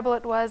terrible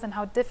it was and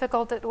how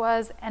difficult it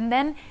was. And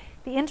then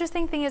the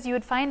interesting thing is you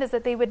would find is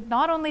that they would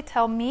not only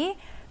tell me,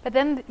 but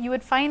then you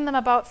would find them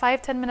about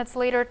 5-10 minutes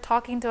later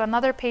talking to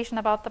another patient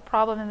about the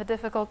problem and the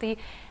difficulty.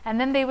 And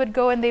then they would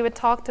go and they would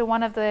talk to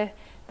one of the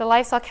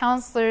lifestyle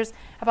counselors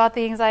about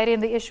the anxiety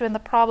and the issue and the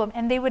problem.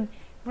 And they would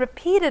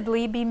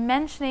repeatedly be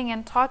mentioning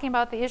and talking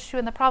about the issue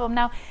and the problem.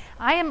 Now,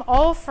 I am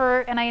all for,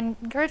 and I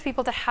encourage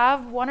people to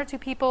have one or two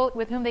people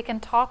with whom they can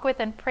talk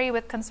with and pray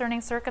with concerning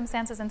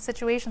circumstances and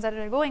situations that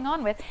they're going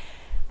on with.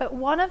 But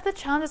one of the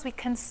challenges we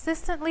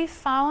consistently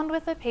found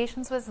with the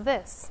patients was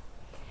this.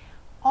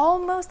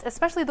 Almost,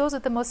 especially those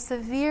with the most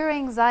severe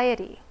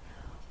anxiety,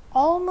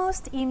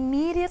 almost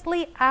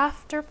immediately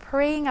after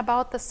praying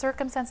about the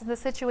circumstance of the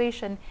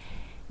situation,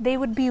 they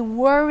would be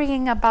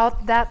worrying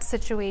about that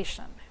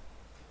situation.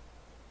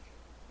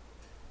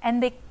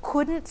 And they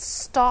couldn't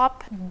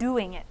stop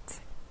doing it.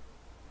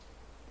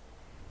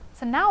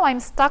 So now I'm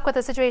stuck with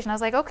the situation. I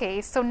was like, okay,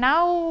 so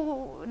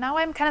now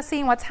I'm kind of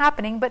seeing what's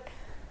happening, but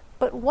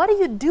what do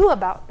you do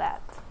about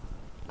that?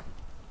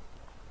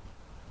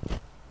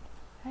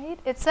 Right?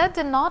 It said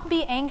to not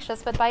be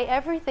anxious, but by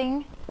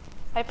everything,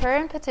 by prayer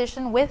and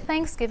petition, with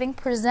thanksgiving,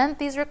 present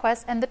these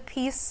requests, and the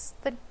peace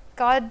that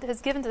God has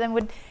given to them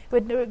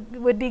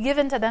would be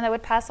given to them that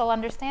would pass all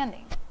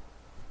understanding.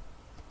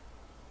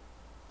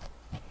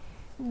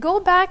 Go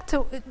back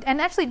to, and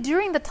actually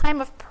during the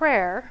time of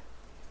prayer,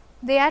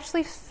 they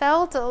actually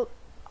felt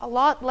a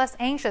lot less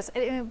anxious.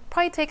 It would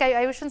probably take,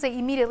 I shouldn't say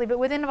immediately, but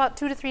within about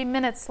 2 to 3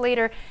 minutes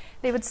later,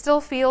 they would still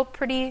feel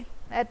pretty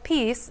at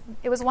peace.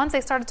 It was once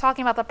they started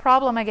talking about the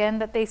problem again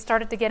that they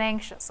started to get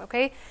anxious,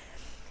 okay?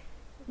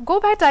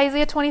 Go back to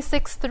Isaiah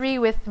 26:3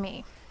 with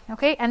me,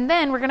 okay? And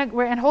then we're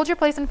gonna hold your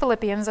place in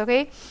Philippians,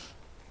 okay?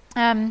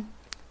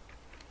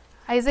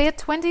 Isaiah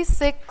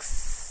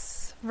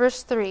 26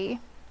 verse 3.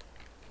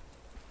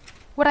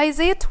 What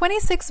Isaiah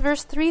 26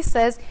 verse 3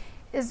 says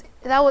is,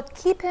 thou wilt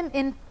keep him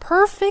in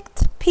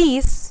perfect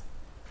peace.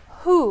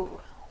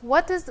 Who?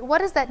 What does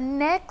that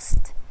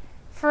next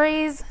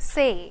phrase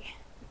say?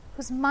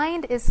 Whose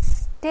mind is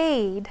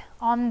stayed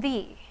on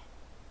thee.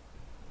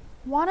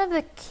 One of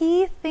the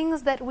key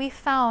things that we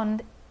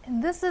found,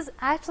 and this is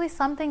actually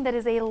something that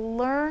is a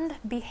learned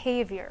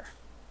behavior,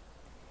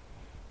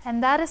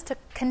 and that is to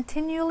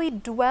continually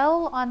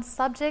dwell on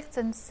subjects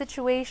and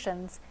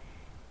situations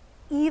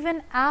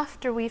even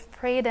after we've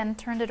prayed and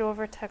turned it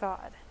over to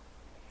God.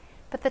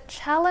 But the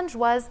challenge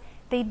was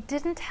they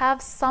didn't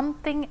have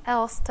something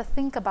else to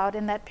think about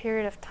in that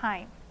period of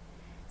time.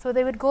 So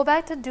they would go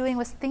back to doing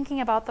was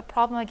thinking about the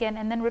problem again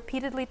and then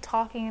repeatedly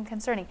talking and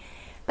concerning.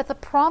 But the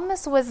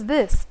promise was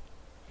this.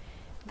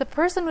 The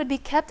person would be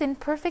kept in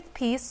perfect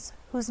peace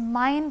whose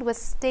mind was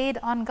stayed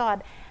on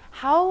God.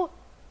 How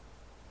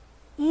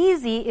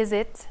easy is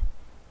it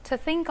to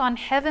think on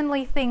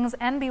heavenly things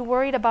and be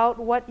worried about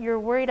what you're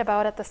worried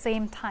about at the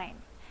same time?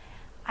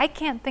 I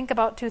can't think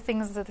about two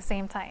things at the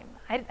same time.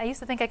 I used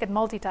to think I could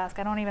multitask.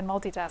 I don't even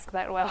multitask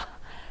that well.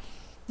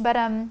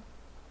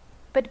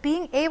 But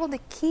being able to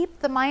keep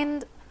the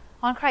mind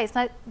on Christ.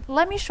 Now,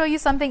 let me show you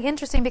something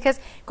interesting,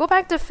 because go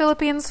back to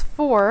Philippians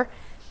 4,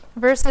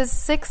 verses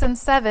 6 and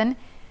 7.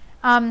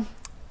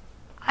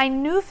 I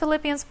knew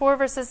Philippians 4,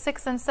 verses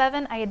 6 and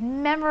 7. I had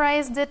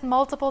memorized it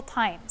multiple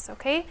times,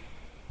 okay?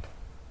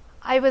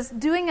 I was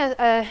doing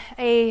a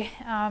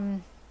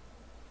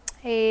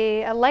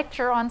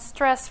lecture on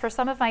stress for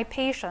some of my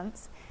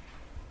patients,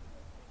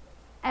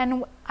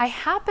 and I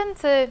happened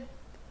to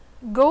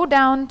go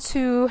down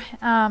to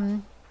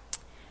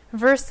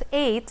verse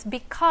 8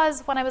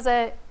 because when I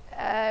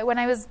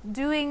was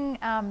doing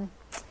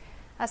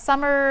a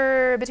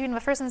summer between the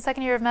first and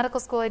second year of medical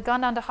school, I'd gone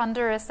down to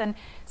Honduras, and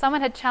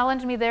someone had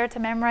challenged me there to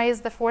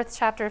memorize the 4th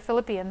chapter of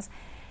Philippians.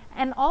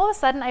 And all of a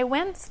sudden, I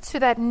went to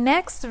that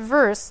next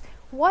verse.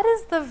 What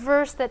is the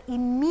verse that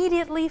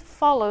immediately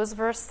follows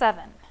verse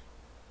 7?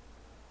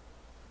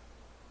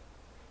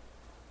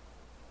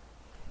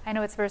 I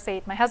know it's verse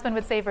 8. My husband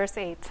would say verse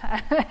 8.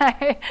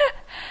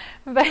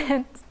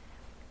 But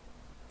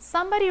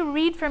somebody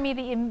read for me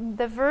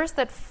the verse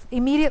that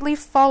immediately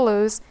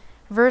follows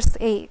verse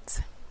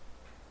 8.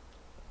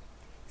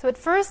 So it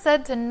first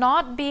said to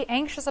not be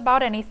anxious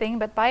about anything,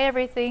 but by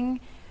everything,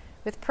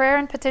 with prayer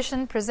and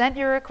petition, present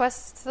your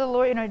requests to the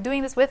Lord.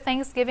 Doing this with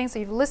thanksgiving. So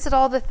you've listed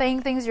all the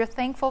things you're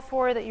thankful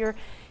for, that you're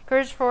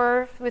encouraged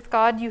for with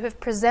God. You have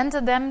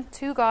presented them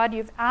to God.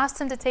 You've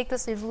asked Him to take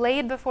this. You've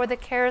laid before the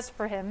cares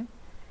for Him.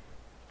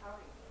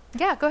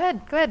 Yeah, go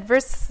ahead.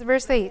 Verse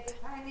 8.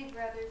 Finally,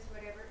 brothers,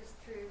 whatever is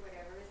true,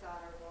 whatever is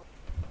honorable.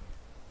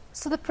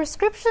 So the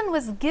prescription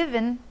was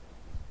given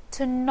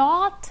to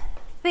not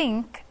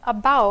think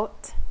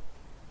about.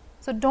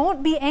 So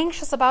don't be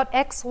anxious about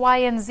X, Y,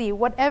 and Z,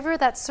 whatever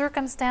that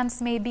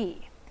circumstance may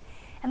be.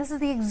 And this is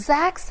the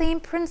exact same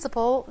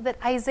principle that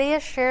Isaiah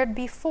shared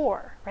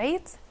before,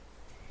 right?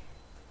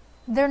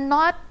 They're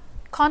not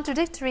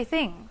contradictory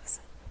things.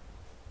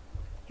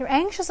 You're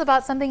anxious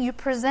about something, you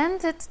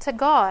present it to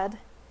God,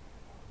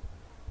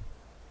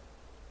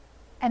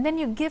 and then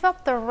you give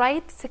up the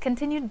right to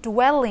continue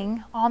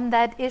dwelling on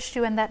that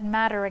issue and that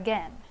matter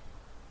again.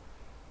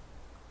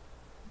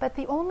 But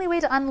the only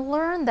way to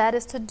unlearn that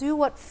is to do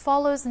what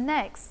follows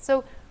next.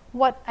 So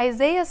what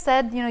Isaiah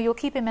said, you'll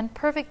keep him in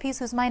perfect peace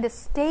whose mind is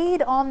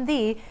stayed on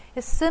thee,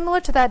 is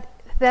similar to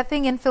that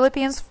thing in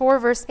Philippians 4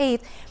 verse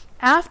 8.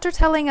 After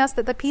telling us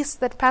that the peace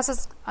that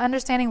passes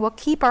understanding will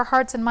keep our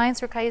hearts and minds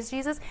through Christ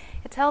Jesus,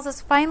 it tells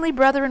us, finally,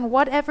 brethren,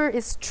 whatever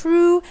is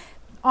true,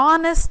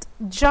 honest,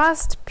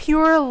 just,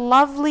 pure,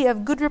 lovely,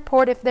 of good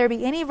report, if there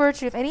be any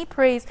virtue, if any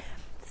praise,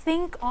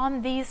 think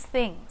on these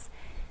things.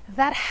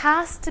 That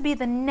has to be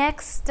the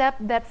next step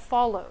that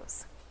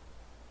follows.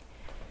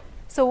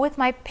 So with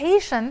my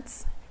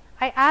patients,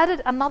 I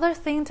added another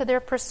thing to their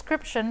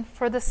prescription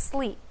for the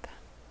sleep.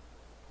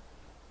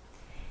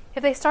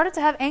 If they started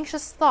to have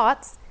anxious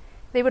thoughts,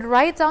 they would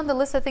write down the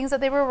list of things that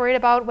they were worried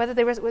about, whether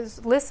there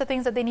was lists of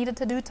things that they needed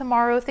to do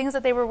tomorrow, things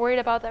that they were worried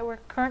about that were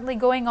currently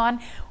going on,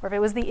 or if it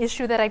was the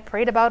issue that I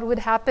prayed about would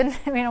happen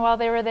while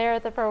they were there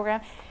at the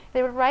program.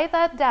 They would write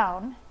that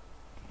down.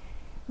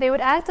 They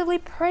would actively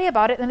pray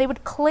about it, and they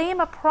would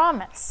claim a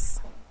promise,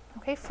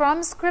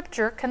 from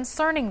Scripture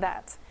concerning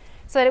that.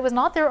 So that it was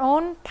not their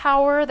own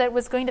power that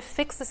was going to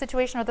fix the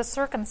situation or the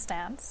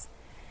circumstance.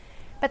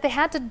 But they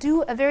had to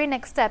do a very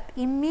next step.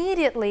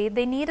 Immediately,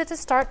 they needed to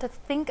start to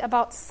think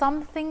about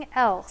something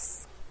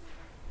else.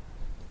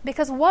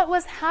 Because what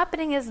was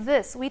happening is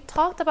this. We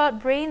talked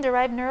about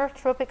brain-derived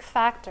neurotrophic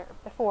factor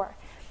before,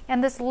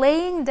 and this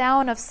laying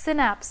down of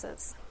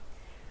synapses.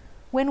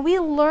 When we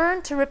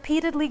learn to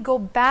repeatedly go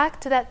back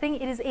to that thing,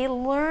 it is a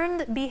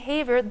learned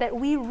behavior that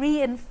we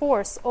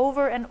reinforce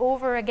over and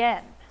over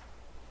again.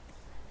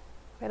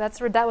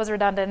 That was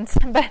redundant,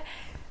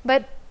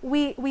 but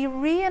we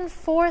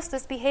reinforce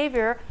this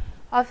behavior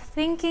of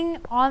thinking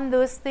on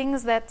those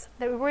things that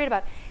we're worried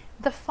about.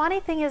 The funny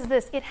thing is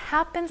this, it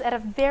happens at a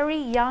very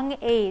young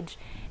age,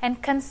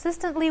 and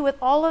consistently with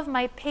all of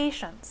my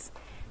patients,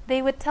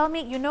 they would tell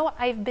me,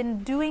 I've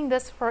been doing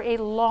this for a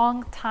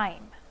long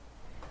time.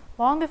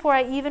 Long before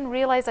I even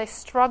realized I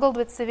struggled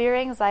with severe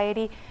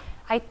anxiety,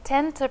 I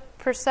tend to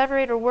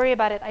perseverate or worry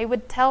about it. I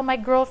would tell my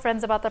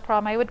girlfriends about the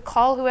problem. I would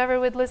call whoever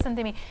would listen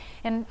to me,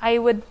 and I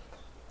would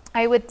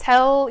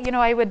tell,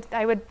 I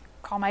would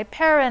call my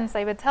parents.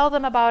 I would tell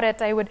them about it.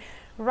 I would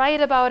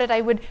write about it. I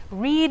would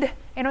read.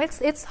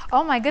 It's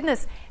oh my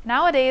goodness.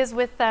 Nowadays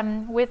with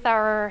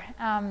Facebook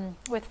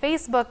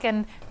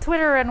and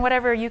Twitter and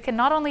whatever, you can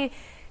not only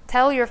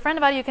tell your friend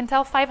about it, you can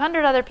tell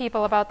 500 other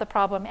people about the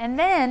problem, and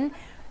then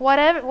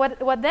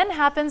what then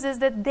happens is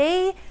that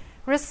they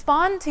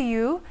respond to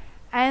you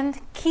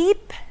and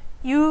keep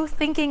you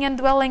thinking and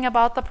dwelling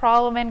about the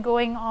problem and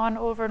going on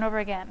over and over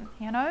again,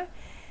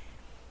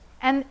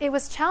 And it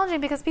was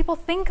challenging because people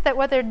think that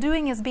what they're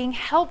doing is being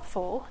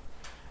helpful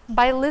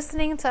by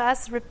listening to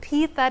us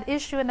repeat that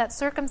issue and that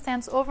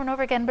circumstance over and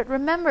over again. But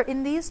remember,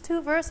 in these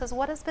two verses,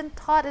 what has been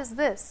taught is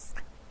this.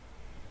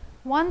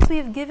 Once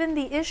we've given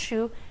the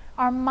issue,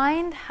 our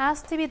mind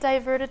has to be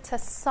diverted to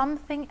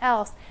something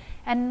else.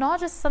 And not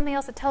just something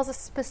else that tells us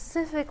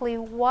specifically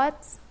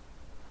what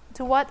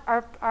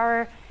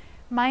our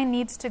mind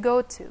needs to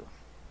go to.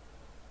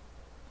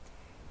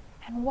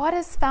 And what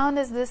is found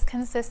is this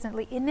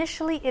consistently.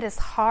 Initially, it is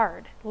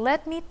hard.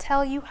 Let me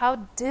tell you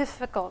how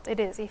difficult it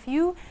is. If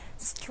you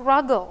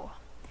struggle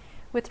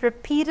with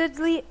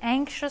repeatedly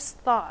anxious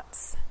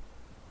thoughts,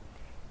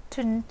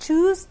 to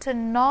choose to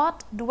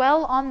not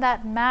dwell on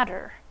that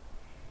matter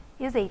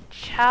is a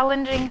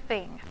challenging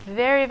thing.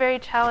 Very, very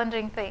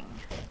challenging thing.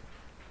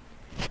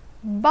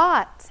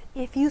 But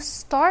if you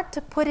start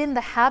to put in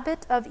the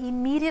habit of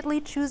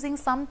immediately choosing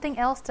something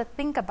else to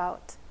think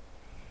about,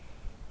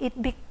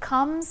 it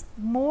becomes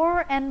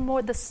more and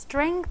more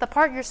the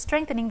part you're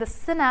strengthening, the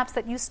synapse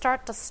that you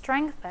start to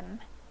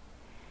strengthen,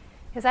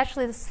 is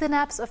actually the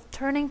synapse of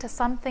turning to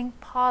something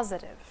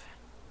positive.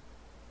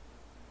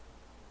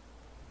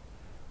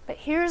 But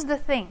here's the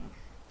thing.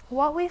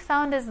 What we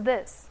found is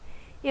this.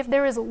 If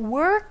there is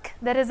work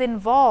that is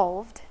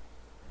involved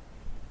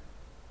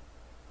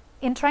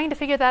in trying to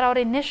figure that out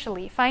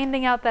initially,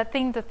 finding out that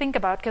thing to think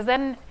about, because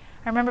then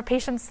I remember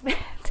patients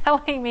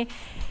telling me,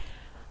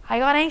 I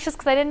got anxious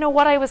because I didn't know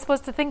what I was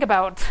supposed to think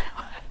about.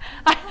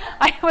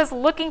 I was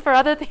looking for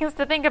other things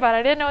to think about.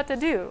 I didn't know what to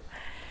do.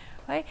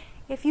 Right?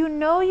 If you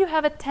know you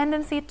have a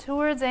tendency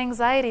towards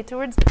anxiety,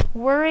 towards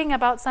worrying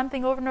about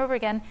something over and over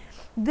again,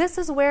 this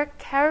is where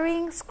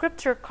carrying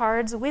scripture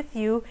cards with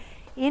you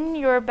in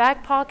your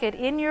back pocket,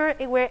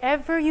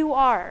 wherever you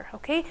are,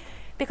 okay?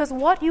 Because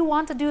what you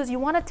want to do is you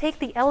want to take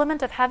the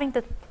element of having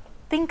to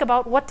think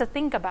about what to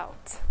think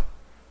about.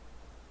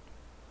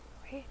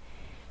 Okay?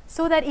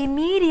 So that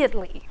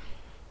immediately,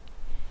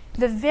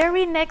 the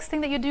very next thing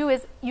that you do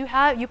is you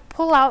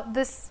pull out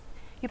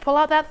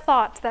that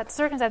thought, that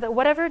circumstance, that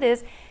whatever it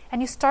is,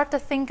 and you start to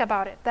think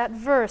about it, that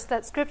verse,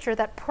 that scripture,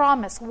 that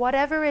promise,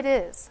 whatever it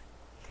is.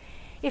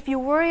 If you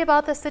worry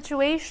about the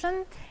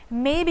situation,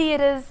 maybe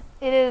it is.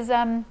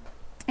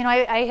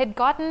 I had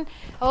gotten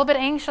a little bit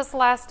anxious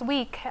last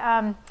week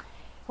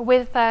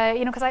with,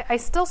 because I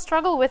still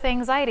struggle with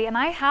anxiety, and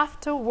I have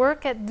to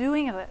work at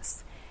doing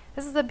this.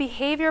 This is a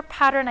behavior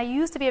pattern. I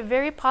used to be a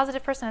very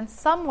positive person, and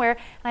somewhere,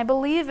 and I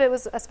believe it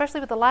was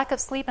especially with the lack of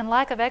sleep and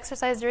lack of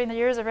exercise during the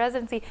years of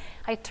residency,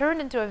 I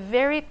turned into a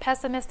very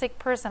pessimistic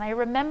person. I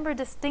remember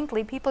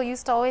distinctly people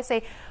used to always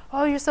say,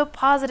 "Oh, you're so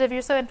positive.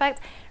 You're so." In fact,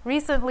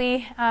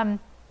 recently,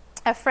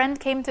 a friend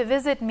came to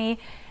visit me,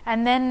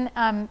 and then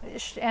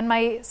and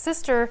my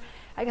sister,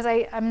 because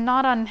I'm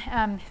not on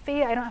I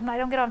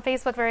don't get on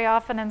Facebook very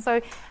often, and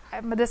so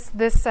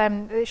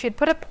she had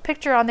put a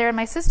picture on there, and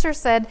my sister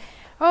said,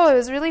 "Oh, it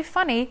was really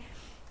funny.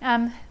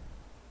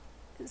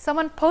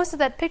 someone posted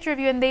that picture of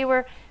you, and they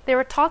were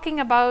talking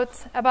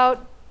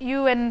about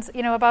you, and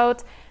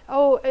about,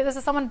 oh, this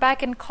is someone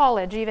back in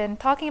college even,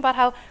 talking about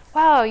how,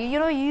 wow,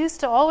 you used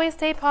to always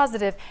stay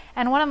positive.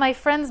 And one of my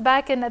friends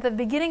back at the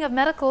beginning of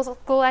medical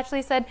school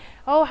actually said,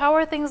 oh, how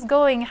are things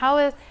going? How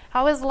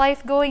is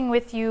life going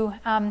with you?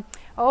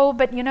 Oh,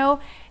 but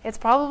it's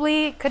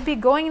probably could be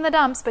going in the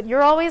dumps, but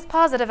you're always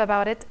positive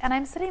about it. And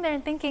I'm sitting there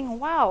and thinking,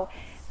 wow,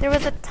 there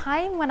was a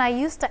time when I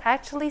used to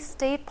actually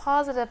stay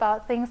positive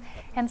about things,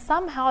 and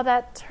somehow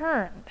that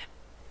turned.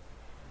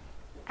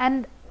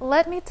 And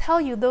let me tell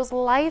you, those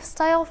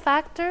lifestyle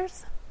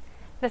factors,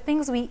 the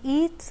things we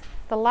eat,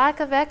 the lack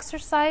of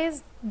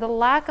exercise, the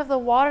lack of the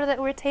water that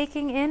we're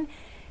taking in,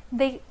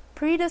 they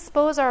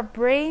predispose our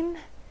brain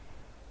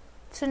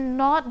to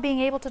not being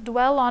able to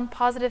dwell on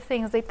positive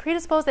things. They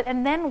predispose it,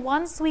 and then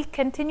once we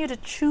continue to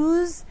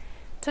choose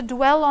to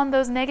dwell on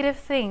those negative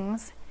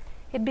things,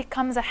 it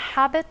becomes a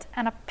habit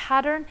and a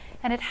pattern,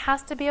 and it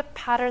has to be a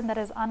pattern that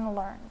is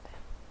unlearned.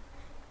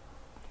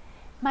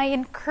 My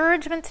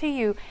encouragement to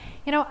you,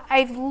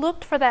 I've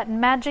looked for that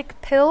magic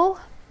pill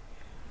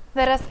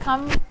that has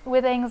come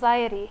with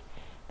anxiety.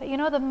 But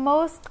the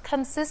most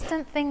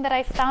consistent thing that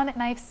I found,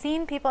 and I've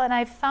seen people, and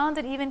I've found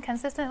it even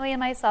consistently in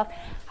myself,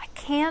 I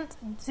can't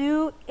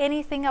do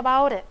anything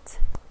about it.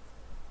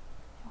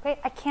 Okay?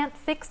 I can't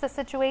fix the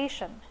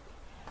situation.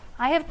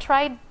 I have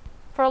tried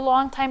for a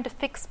long time to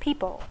fix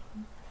people.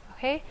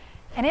 Okay?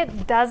 And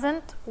it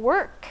doesn't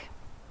work.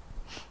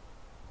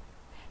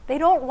 They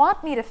don't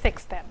want me to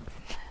fix them.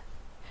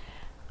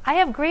 I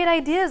have great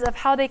ideas of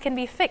how they can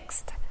be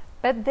fixed,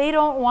 but they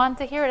don't want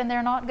to hear it, and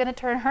they're not going to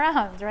turn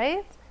around,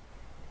 right?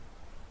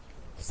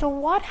 So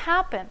what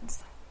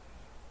happens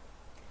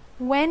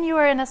when you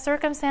are in a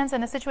circumstance,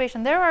 in a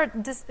situation?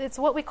 It's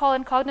what we call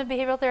in cognitive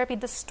behavioral therapy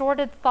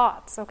distorted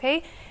thoughts,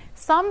 okay?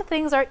 Some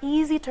things are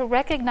easy to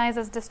recognize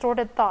as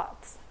distorted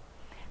thoughts.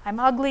 I'm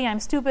ugly, I'm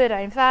stupid,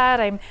 I'm fat,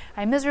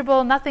 I'm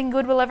miserable, nothing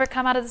good will ever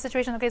come out of the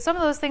situation. Okay, some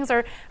of those things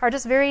are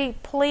just very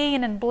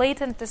plain and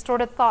blatant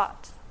distorted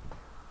thoughts.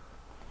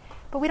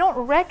 But we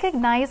don't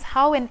recognize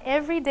how in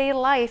everyday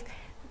life,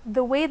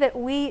 the way that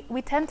we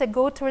tend to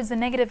go towards the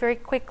negative very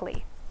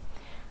quickly.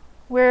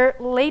 We're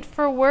late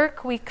for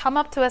work, we come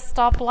up to a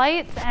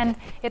stoplight, and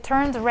it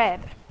turns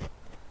red.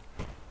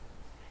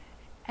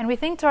 And we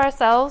think to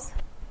ourselves,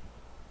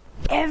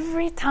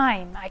 every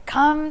time I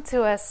come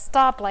to a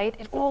stoplight,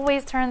 it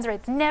always turns red.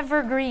 It's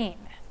never green.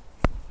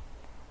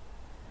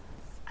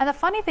 And the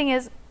funny thing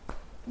is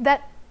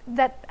that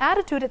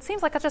attitude, it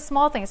seems like such a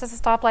small thing. It's just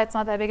a stoplight, it's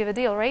not that big of a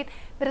deal, right?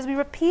 But as we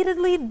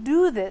repeatedly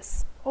do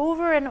this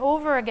over and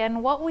over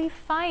again, what we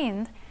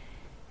find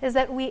is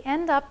that we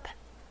end up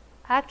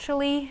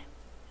actually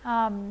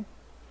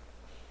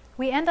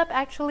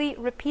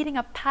repeating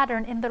a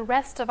pattern in the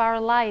rest of our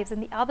lives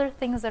and the other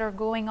things that are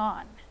going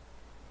on.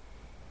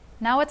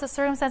 Now it's a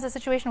circumstance, a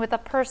situation with a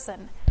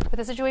person, with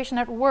a situation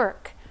at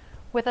work,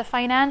 with a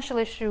financial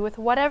issue, with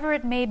whatever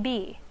it may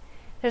be.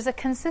 There's a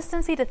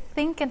consistency to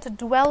think and to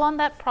dwell on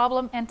that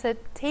problem and to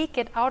take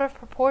it out of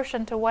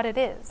proportion to what it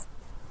is.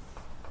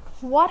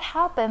 What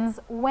happens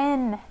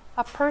when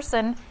a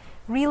person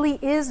really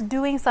is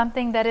doing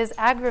something that is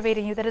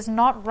aggravating you, that is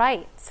not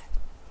right?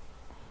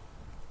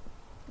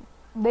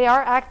 They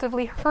are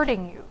actively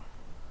hurting you.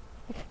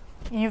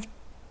 You've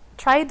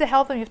tried to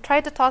help them, you've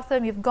tried to talk to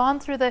them, you've gone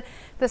through the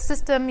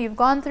system, you've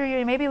gone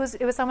through, maybe it was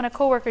someone, a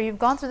coworker, you've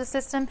gone through the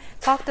system,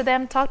 talked to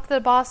them, talked to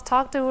the boss,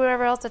 talked to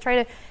whoever else to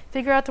try to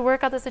figure out, to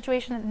work out the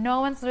situation.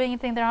 No one's doing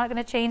anything, they're not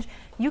going to change.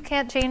 You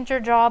can't change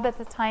your job at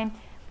the time.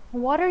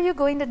 What are you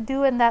going to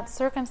do in that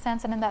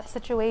circumstance and in that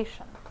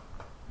situation?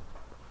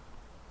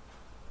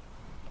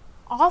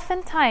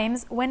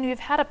 Oftentimes, when you've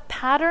had a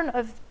pattern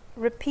of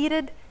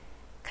repeated,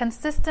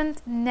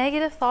 consistent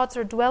negative thoughts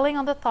or dwelling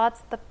on the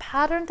thoughts, the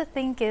pattern to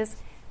think is,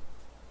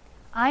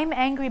 I'm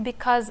angry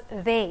because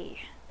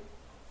they.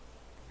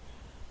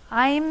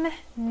 I'm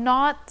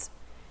not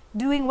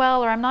doing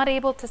well, or I'm not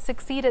able to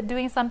succeed at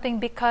doing something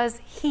because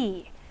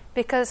he,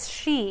 because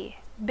she,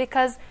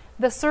 because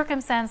the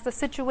circumstance, the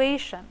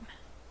situation.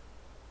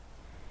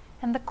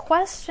 And the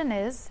question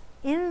is,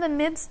 in the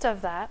midst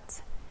of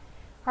that,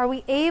 are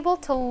we able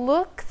to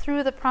look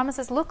through the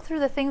promises, look through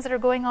the things that are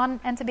going on,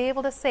 and to be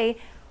able to say,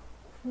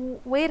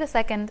 wait a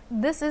second,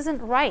 this isn't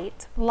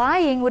right.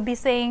 Lying would be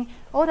saying,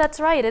 oh,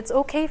 that's right, it's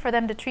okay for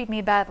them to treat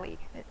me badly.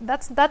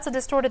 That's a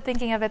distorted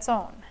thinking of its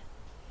own.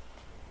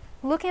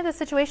 Looking at the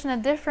situation a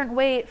different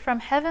way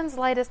from heaven's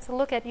light is to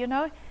look at,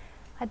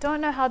 I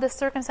don't know how this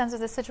circumstance or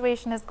this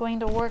situation is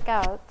going to work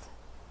out,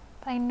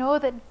 but I know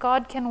that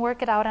God can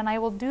work it out, and I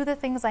will do the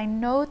things I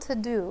know to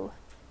do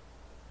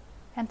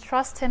and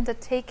trust Him to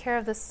take care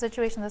of the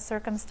situation, the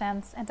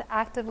circumstance, and to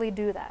actively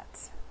do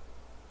that.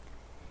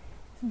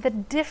 The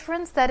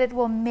difference that it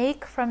will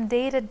make from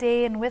day to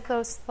day and with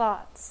those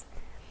thoughts.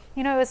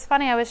 It was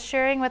funny, I was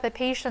sharing with a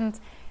patient,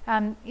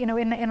 in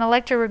a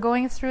lecture, we're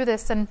going through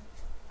this, and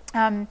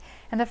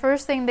the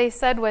first thing they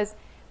said was,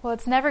 well,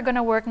 it's never going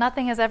to work,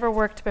 nothing has ever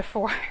worked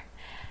before.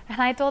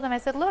 And I told them, I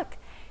said, look,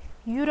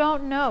 you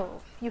don't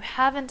know, you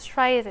haven't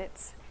tried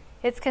it.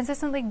 It's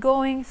consistently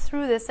going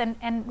through this and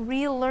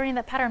relearning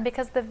that pattern,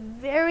 because the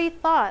very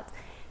thought,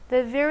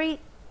 the very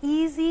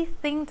easy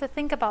thing to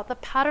think about, the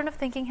pattern of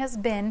thinking has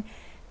been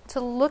to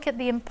look at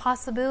the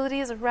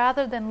impossibilities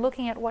rather than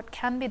looking at what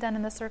can be done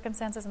in the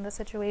circumstances and the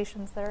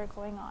situations that are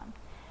going on.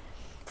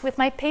 With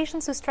my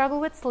patients who struggle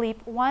with sleep,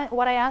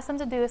 what I ask them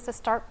to do is to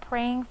start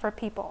praying for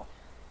people.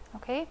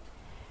 Okay?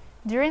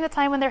 During the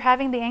time when they're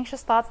having the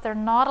anxious thoughts, they're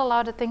not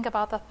allowed to think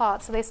about the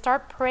thoughts. So they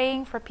start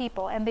praying for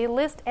people, and they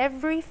list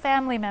every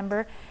family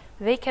member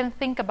they can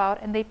think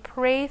about, and they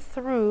pray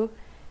through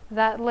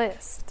that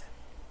list.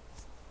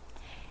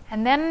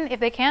 And then if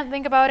they can't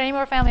think about any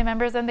more family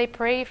members, then they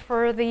pray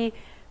for the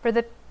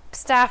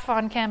staff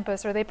on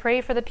campus, or they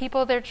pray for the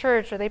people of their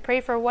church, or they pray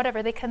for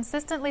whatever. They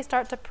consistently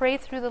start to pray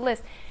through the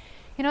list.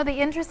 You know, the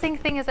interesting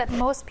thing is that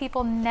most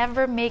people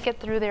never make it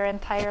through their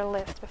entire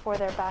list before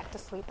they're back to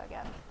sleep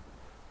again.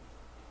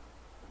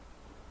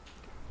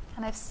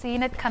 And I've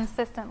seen it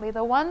consistently.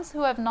 The ones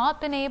who have not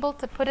been able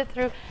to put it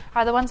through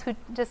are the ones who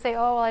just say,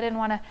 oh, well, I didn't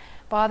want to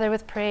bother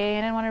with praying.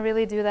 I didn't want to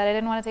really do that. I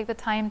didn't want to take the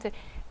time to.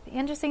 The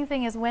interesting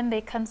thing is when they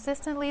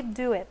consistently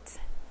do it,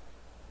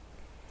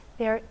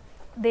 they're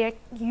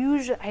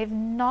usually, I have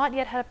not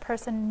yet had a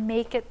person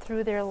make it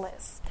through their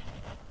list.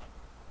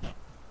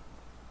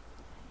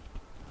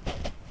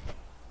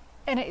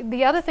 And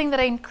the other thing that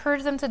I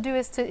encourage them to do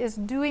is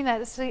doing that,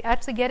 is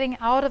actually getting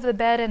out of the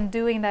bed and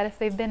doing that if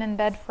they've been in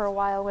bed for a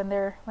while when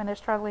they're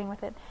struggling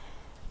with it.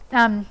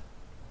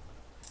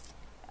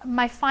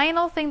 My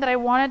final thing that I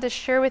wanted to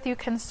share with you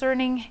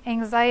concerning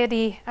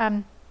anxiety,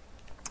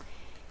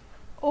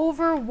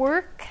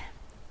 overwork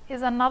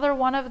is another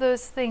one of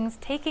those things,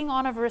 taking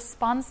on of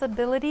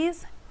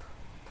responsibilities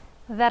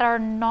that are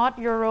not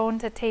your own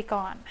to take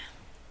on.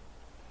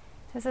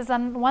 This is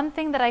one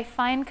thing that I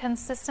find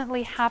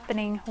consistently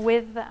happening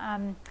with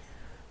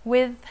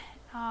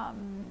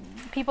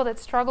people that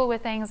struggle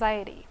with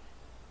anxiety.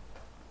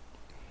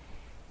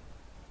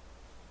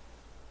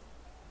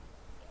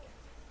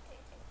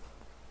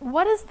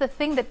 What is the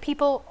thing that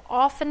people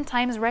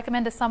oftentimes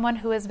recommend to someone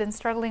who has been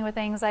struggling with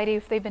anxiety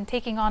if they've been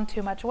taking on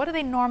too much? What do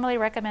they normally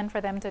recommend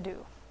for them to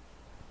do?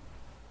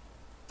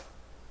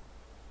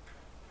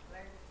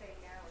 Learn to say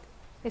no.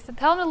 They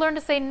tell them to learn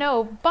to say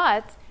no,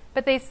 but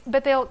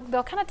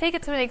they'll kind of take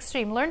it to an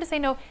extreme. Learn to say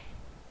no.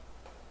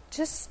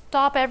 Just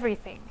stop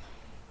everything.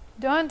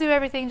 Don't do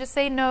everything. Just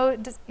say no.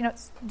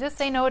 Just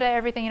say no to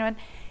everything.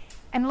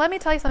 And let me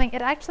tell you something.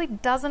 It actually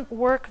doesn't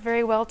work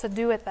very well to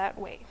do it that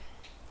way.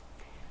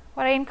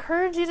 What I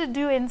encourage you to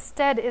do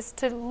instead is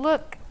to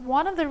look.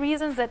 One of the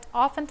reasons that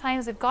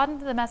oftentimes we've gotten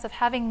to the mess of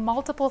having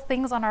multiple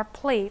things on our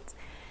plate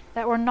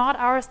that were not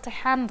ours to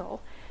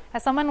handle.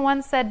 As someone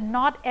once said,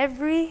 not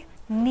every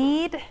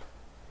need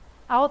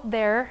out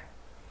there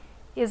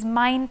is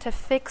mine to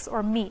fix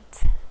or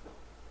meet.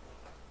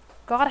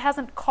 God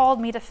hasn't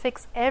called me to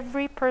fix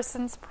every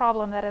person's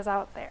problem that is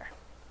out there.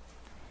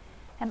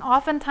 And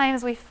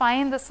oftentimes we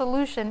find the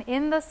solution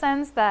in the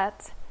sense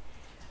that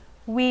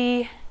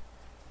we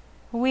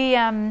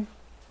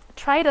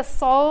try to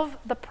solve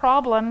the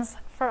problems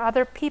for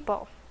other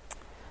people.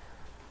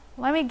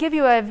 Let me give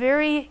you a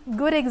very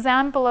good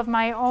example of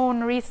my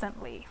own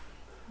recently.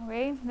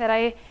 Okay, that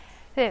I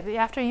did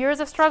after years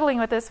of struggling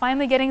with this,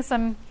 finally getting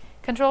some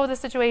control of the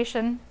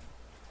situation.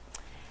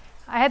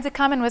 I had to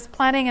come and was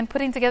planning and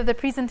putting together the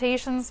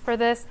presentations for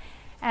this,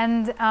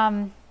 and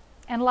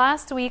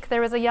last week there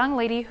was a young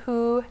lady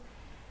who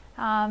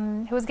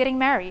was getting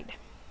married.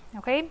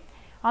 Okay,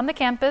 on the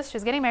campus, she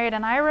was getting married,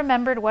 and I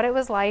remembered what it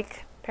was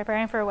like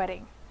preparing for a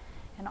wedding,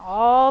 and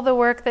all the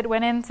work that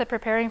went into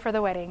preparing for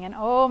the wedding. And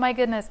oh my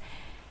goodness,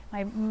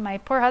 my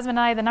poor husband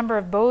and I, the number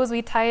of bows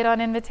we tied on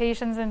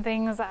invitations and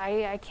things,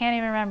 I can't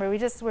even remember. We're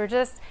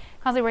just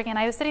constantly working. And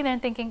I was sitting there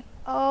and thinking,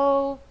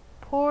 oh,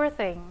 poor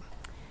thing.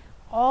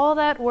 All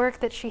that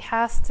work that she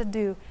has to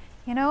do.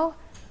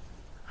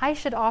 I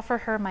should offer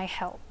her my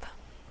help.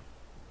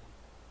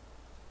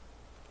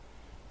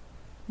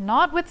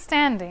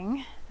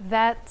 Notwithstanding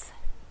that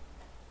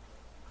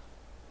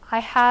I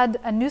had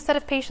a new set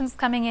of patients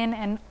coming in,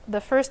 and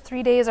the first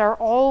 3 days are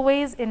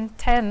always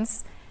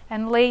intense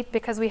and late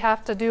because we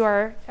have to do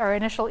our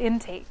initial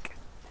intake.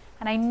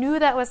 And I knew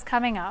that was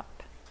coming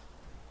up.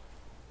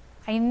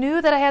 I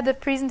knew that I had the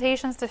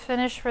presentations to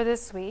finish for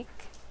this week.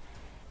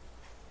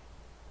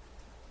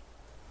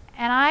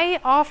 And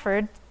I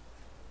offered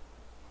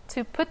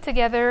to put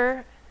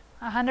together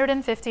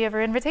 150 of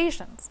her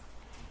invitations.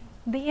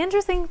 The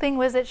interesting thing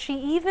was that she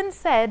even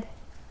said,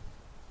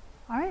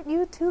 "Aren't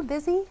you too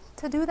busy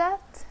to do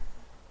that?"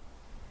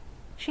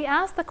 She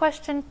asked the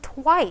question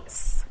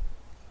twice.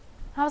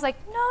 I was like,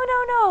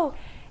 no,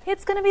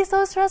 it's going to be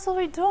so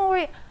stressful. Don't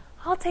worry,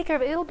 I'll take care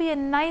of it. It'll be a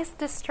nice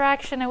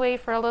distraction away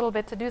for a little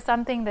bit to do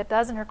something that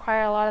doesn't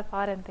require a lot of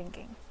thought and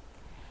thinking.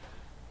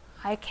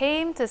 I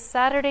came to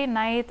Saturday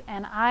night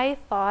and I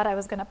thought I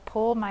was going to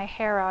pull my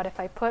hair out if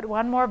I put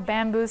one more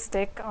bamboo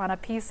stick on a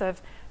piece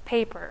of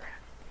paper.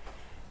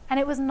 And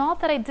it was not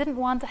that I didn't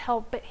want to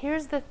help, but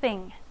here's the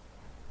thing.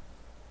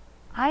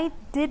 I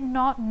did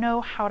not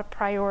know how to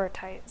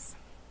prioritize.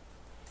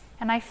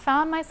 And I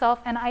found myself,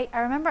 and I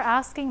remember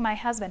asking my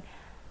husband,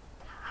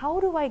 how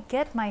do I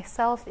get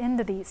myself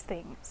into these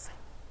things?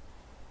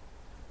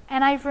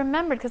 And I've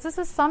remembered, because this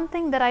is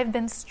something that I've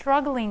been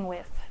struggling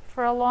with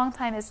for a long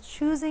time, is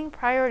choosing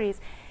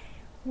priorities.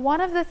 One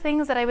of the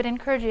things that I would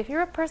encourage you, if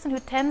you're a person who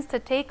tends to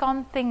take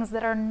on things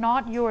that are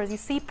not yours, you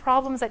see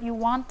problems that you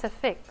want to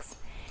fix,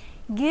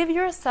 give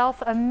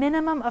yourself a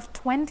minimum of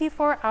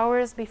 24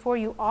 hours before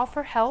you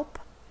offer help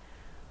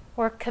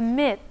or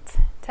commit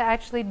to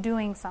actually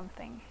doing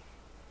something.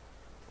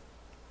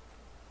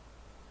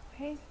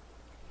 Okay?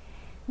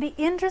 The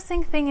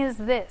interesting thing is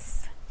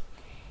this.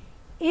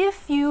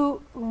 If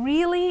you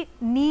really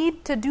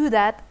need to do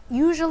that,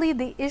 usually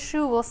the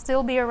issue will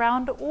still be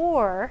around,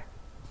 or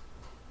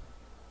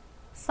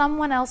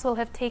someone else will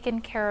have taken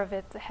care of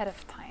it ahead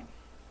of time.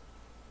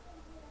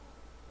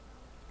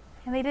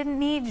 And they didn't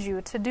need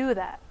you to do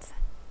that.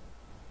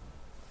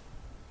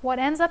 What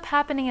ends up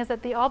happening is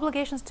that the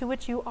obligations to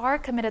which you are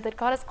committed, that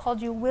God has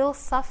called you, will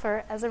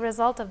suffer as a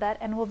result of that,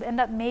 and will end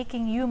up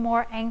making you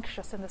more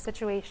anxious in the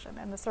situation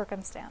and the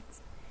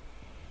circumstance.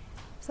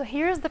 So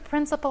here's the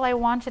principle I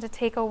want you to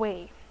take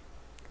away.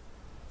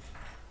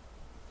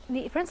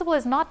 The principle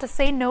is not to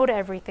say no to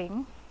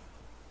everything.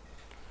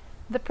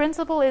 The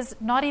principle is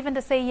not even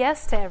to say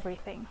yes to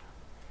everything.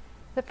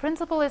 The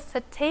principle is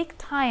to take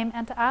time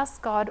and to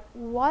ask God,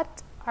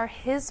 what are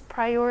His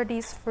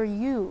priorities for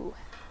you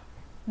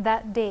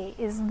that day?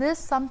 Is this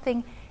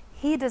something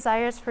He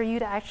desires for you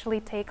to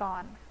actually take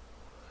on?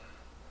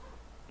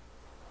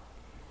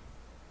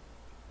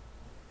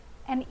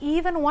 And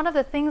even one of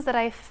the things that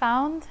I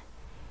found,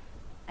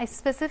 I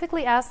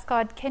specifically asked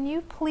God, can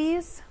you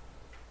please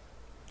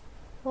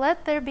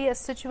let there be a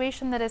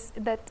situation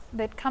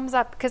that comes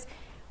up? Because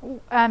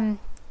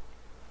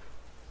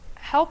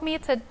help me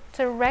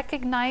to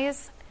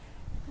recognize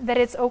that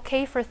it's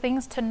okay for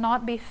things to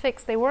not be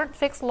fixed. They weren't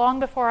fixed long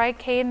before I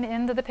came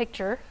into the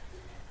picture.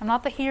 I'm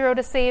not the hero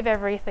to save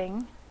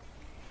everything.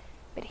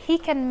 But He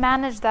can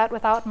manage that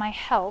without my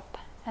help,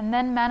 and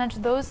then manage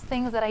those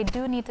things that I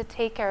do need to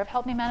take care of.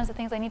 Help me manage the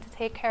things I need to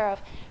take care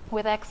of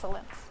with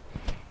excellence.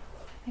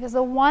 Because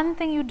the one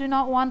thing you do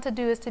not want to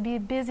do is to be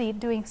busy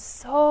doing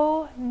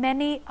so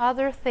many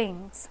other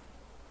things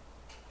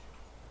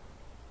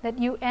that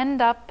you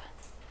end up,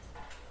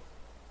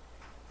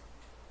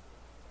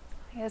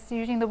 I guess,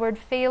 using the word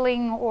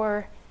failing,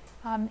 or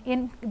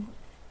in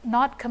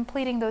not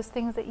completing those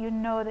things that you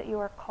know that you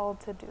are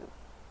called to do.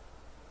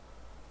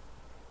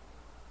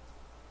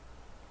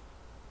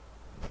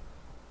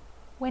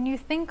 When you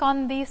think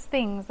on these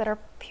things that are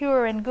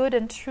pure and good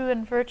and true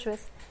and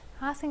virtuous,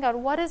 asking God,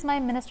 what is my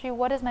ministry?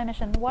 What is my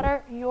mission? What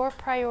are your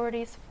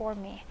priorities for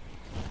me?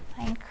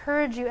 I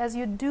encourage you, as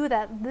you do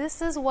that,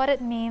 this is what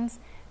it means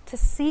to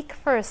seek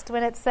first.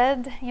 When it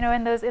said,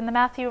 in the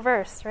Matthew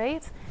verse,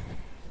 right?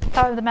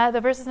 The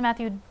verses in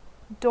Matthew,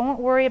 don't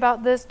worry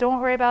about this,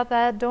 don't worry about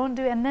that, don't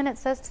do, and then it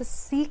says to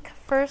seek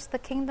first the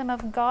kingdom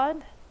of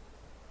God.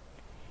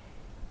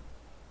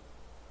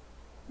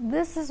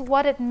 This is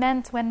what it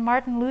meant when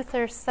Martin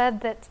Luther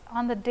said that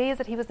on the days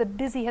that he was the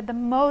busy, had the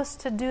most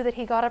to do, that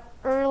he got up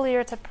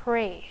earlier to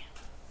pray.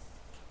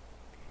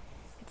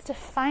 It's to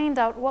find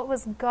out what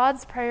was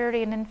God's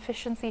priority and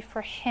efficiency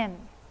for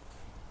him.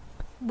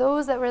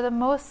 Those that were the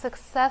most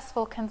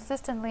successful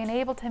consistently and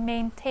able to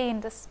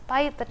maintain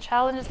despite the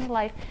challenges in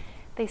life,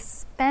 they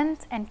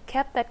spent and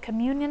kept that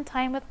communion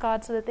time with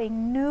God so that they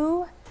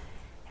knew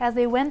as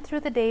they went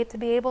through the day to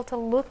be able to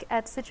look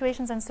at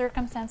situations and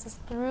circumstances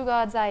through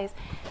God's eyes.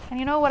 And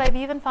you know what I've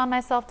even found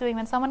myself doing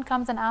when someone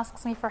comes and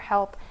asks me for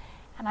help,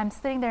 and I'm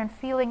sitting there and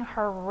feeling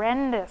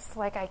horrendous,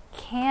 like I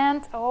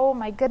can't, oh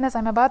my goodness,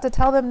 I'm about to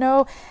tell them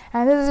no,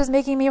 and this is just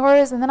making me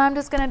hoarse, and then I'm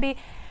just going to be,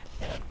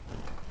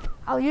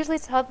 I'll usually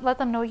let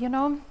them know,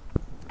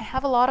 I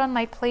have a lot on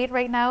my plate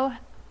right now.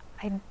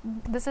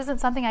 This isn't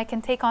something I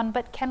can take on,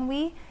 but can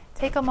we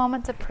take a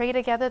moment to pray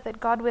together that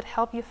God would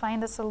help you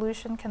find a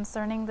solution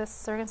concerning this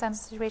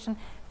circumstance situation,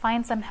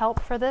 find some help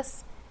for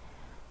this?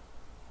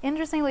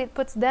 Interestingly, it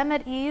puts them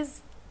at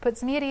ease,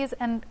 puts me at ease,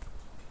 and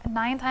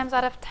 9 times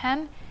out of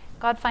 10,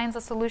 God finds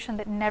a solution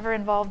that never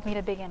involved me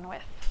to begin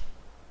with.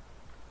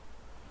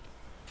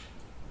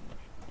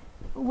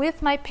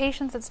 With my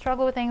patients that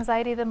struggle with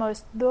anxiety the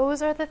most,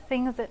 those are the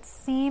things that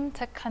seem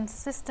to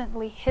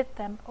consistently hit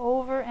them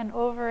over and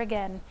over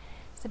again.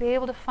 To be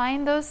able to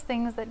find those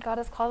things that God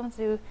has called them to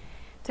do,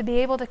 to be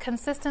able to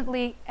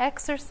consistently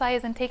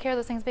exercise and take care of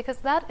those things, because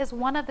that is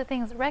one of the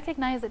things.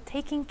 Recognize that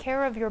taking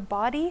care of your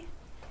body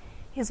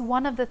is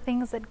one of the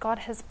things that God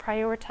has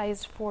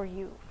prioritized for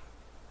you.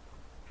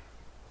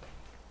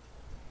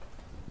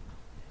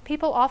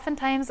 People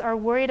oftentimes are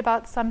worried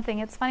about something.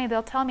 It's funny,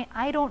 they'll tell me,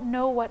 I don't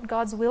know what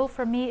God's will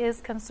for me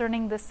is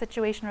concerning this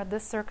situation or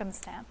this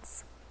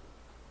circumstance.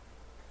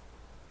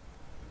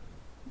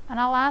 And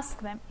I'll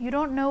ask them, you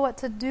don't know what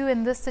to do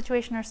in this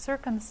situation or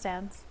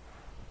circumstance,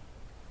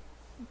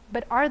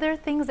 but are there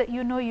things that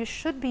you know you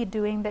should be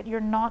doing that you're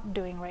not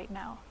doing right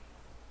now?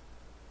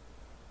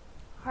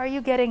 Are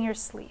you getting your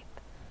sleep?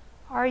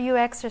 Are you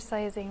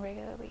exercising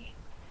regularly?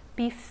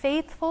 Be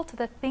faithful to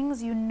the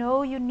things you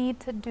know you need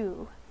to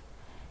do,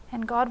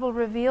 and God will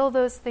reveal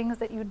those things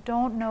that you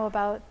don't know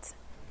about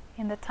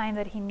in the time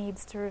that He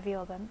needs to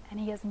reveal them. And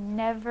He has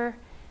never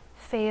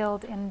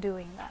failed in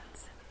doing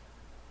that.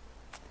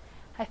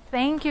 I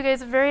thank you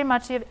guys very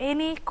much. Do you have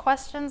any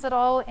questions at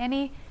all?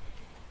 Any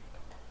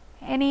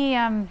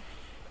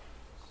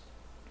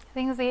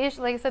things?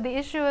 Like I said, the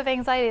issue of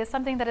anxiety is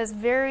something that it's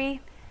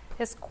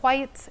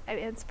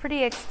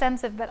pretty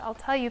extensive. But I'll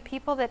tell you,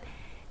 people that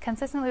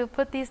consistently will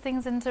put these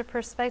things into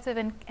perspective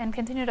and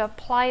continue to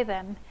apply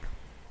them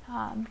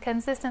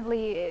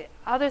consistently.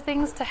 Other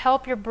things to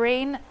help your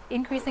brain: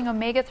 increasing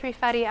omega-3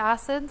 fatty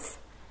acids,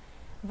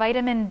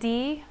 vitamin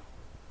D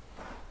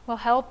will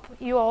help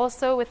you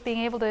also with being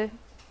able to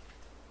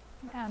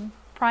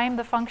prime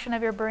the function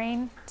of your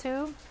brain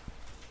too.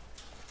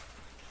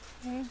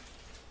 Okay.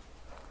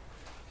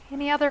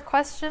 Any other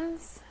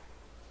questions?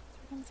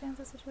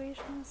 Circumstances,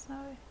 situations?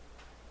 No.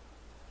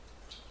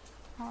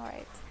 All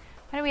right.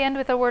 Why don't we end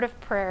with a word of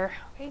prayer?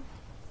 Okay.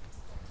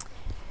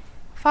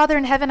 Father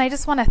in heaven, I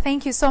just want to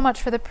thank you so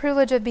much for the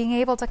privilege of being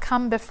able to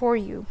come before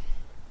you.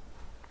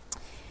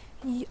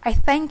 I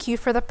thank you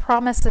for the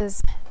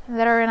promises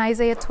that are in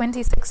Isaiah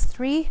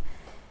 26:3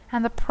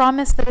 and the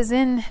promise that is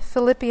in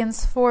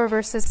Philippians 4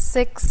 verses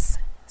 6,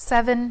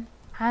 7,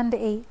 and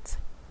 8.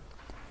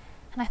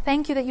 And I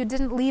thank you that you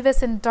didn't leave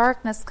us in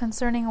darkness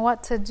concerning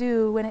what to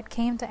do when it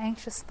came to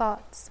anxious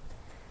thoughts.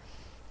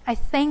 I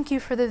thank you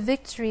for the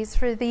victories,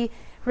 for the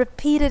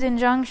repeated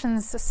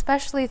injunctions,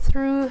 especially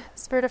through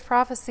Spirit of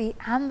Prophecy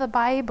and the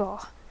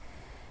Bible,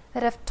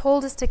 that have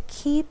told us to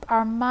keep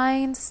our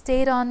minds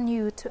stayed on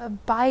you, to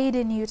abide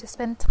in you, to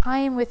spend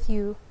time with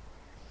you.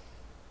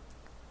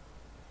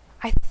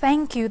 I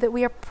thank you that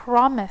we are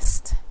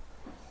promised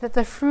that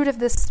the fruit of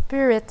the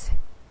Spirit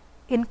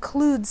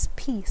includes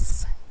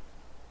peace.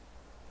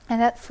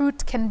 And that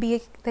fruit can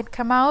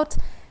come out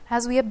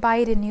as we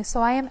abide in you.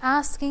 So I am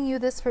asking you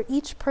this for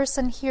each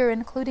person here,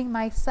 including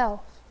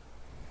myself.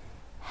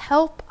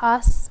 Help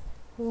us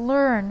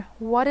learn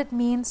what it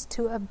means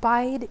to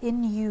abide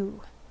in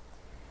you,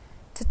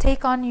 to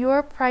take on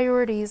your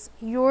priorities,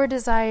 your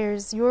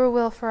desires, your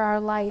will for our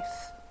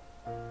life,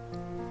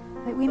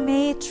 that we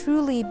may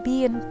truly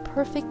be in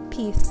perfect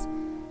peace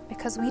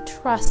because we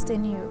trust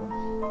in you.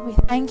 We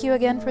thank you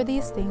again for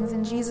these things.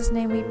 In Jesus'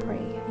 name we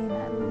pray.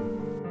 Amen.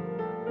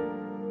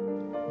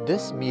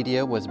 This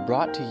media was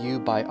brought to you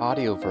by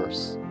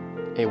Audioverse,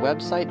 a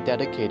website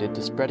dedicated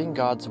to spreading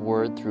God's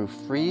Word through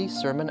free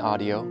sermon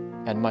audio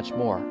and much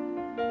more.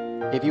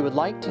 If you would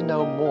like to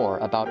know more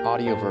about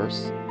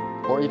Audioverse,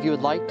 or if you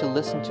would like to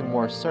listen to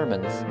more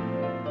sermons,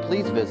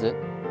 please visit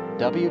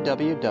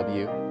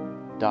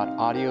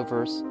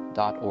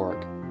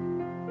www.audioverse.org.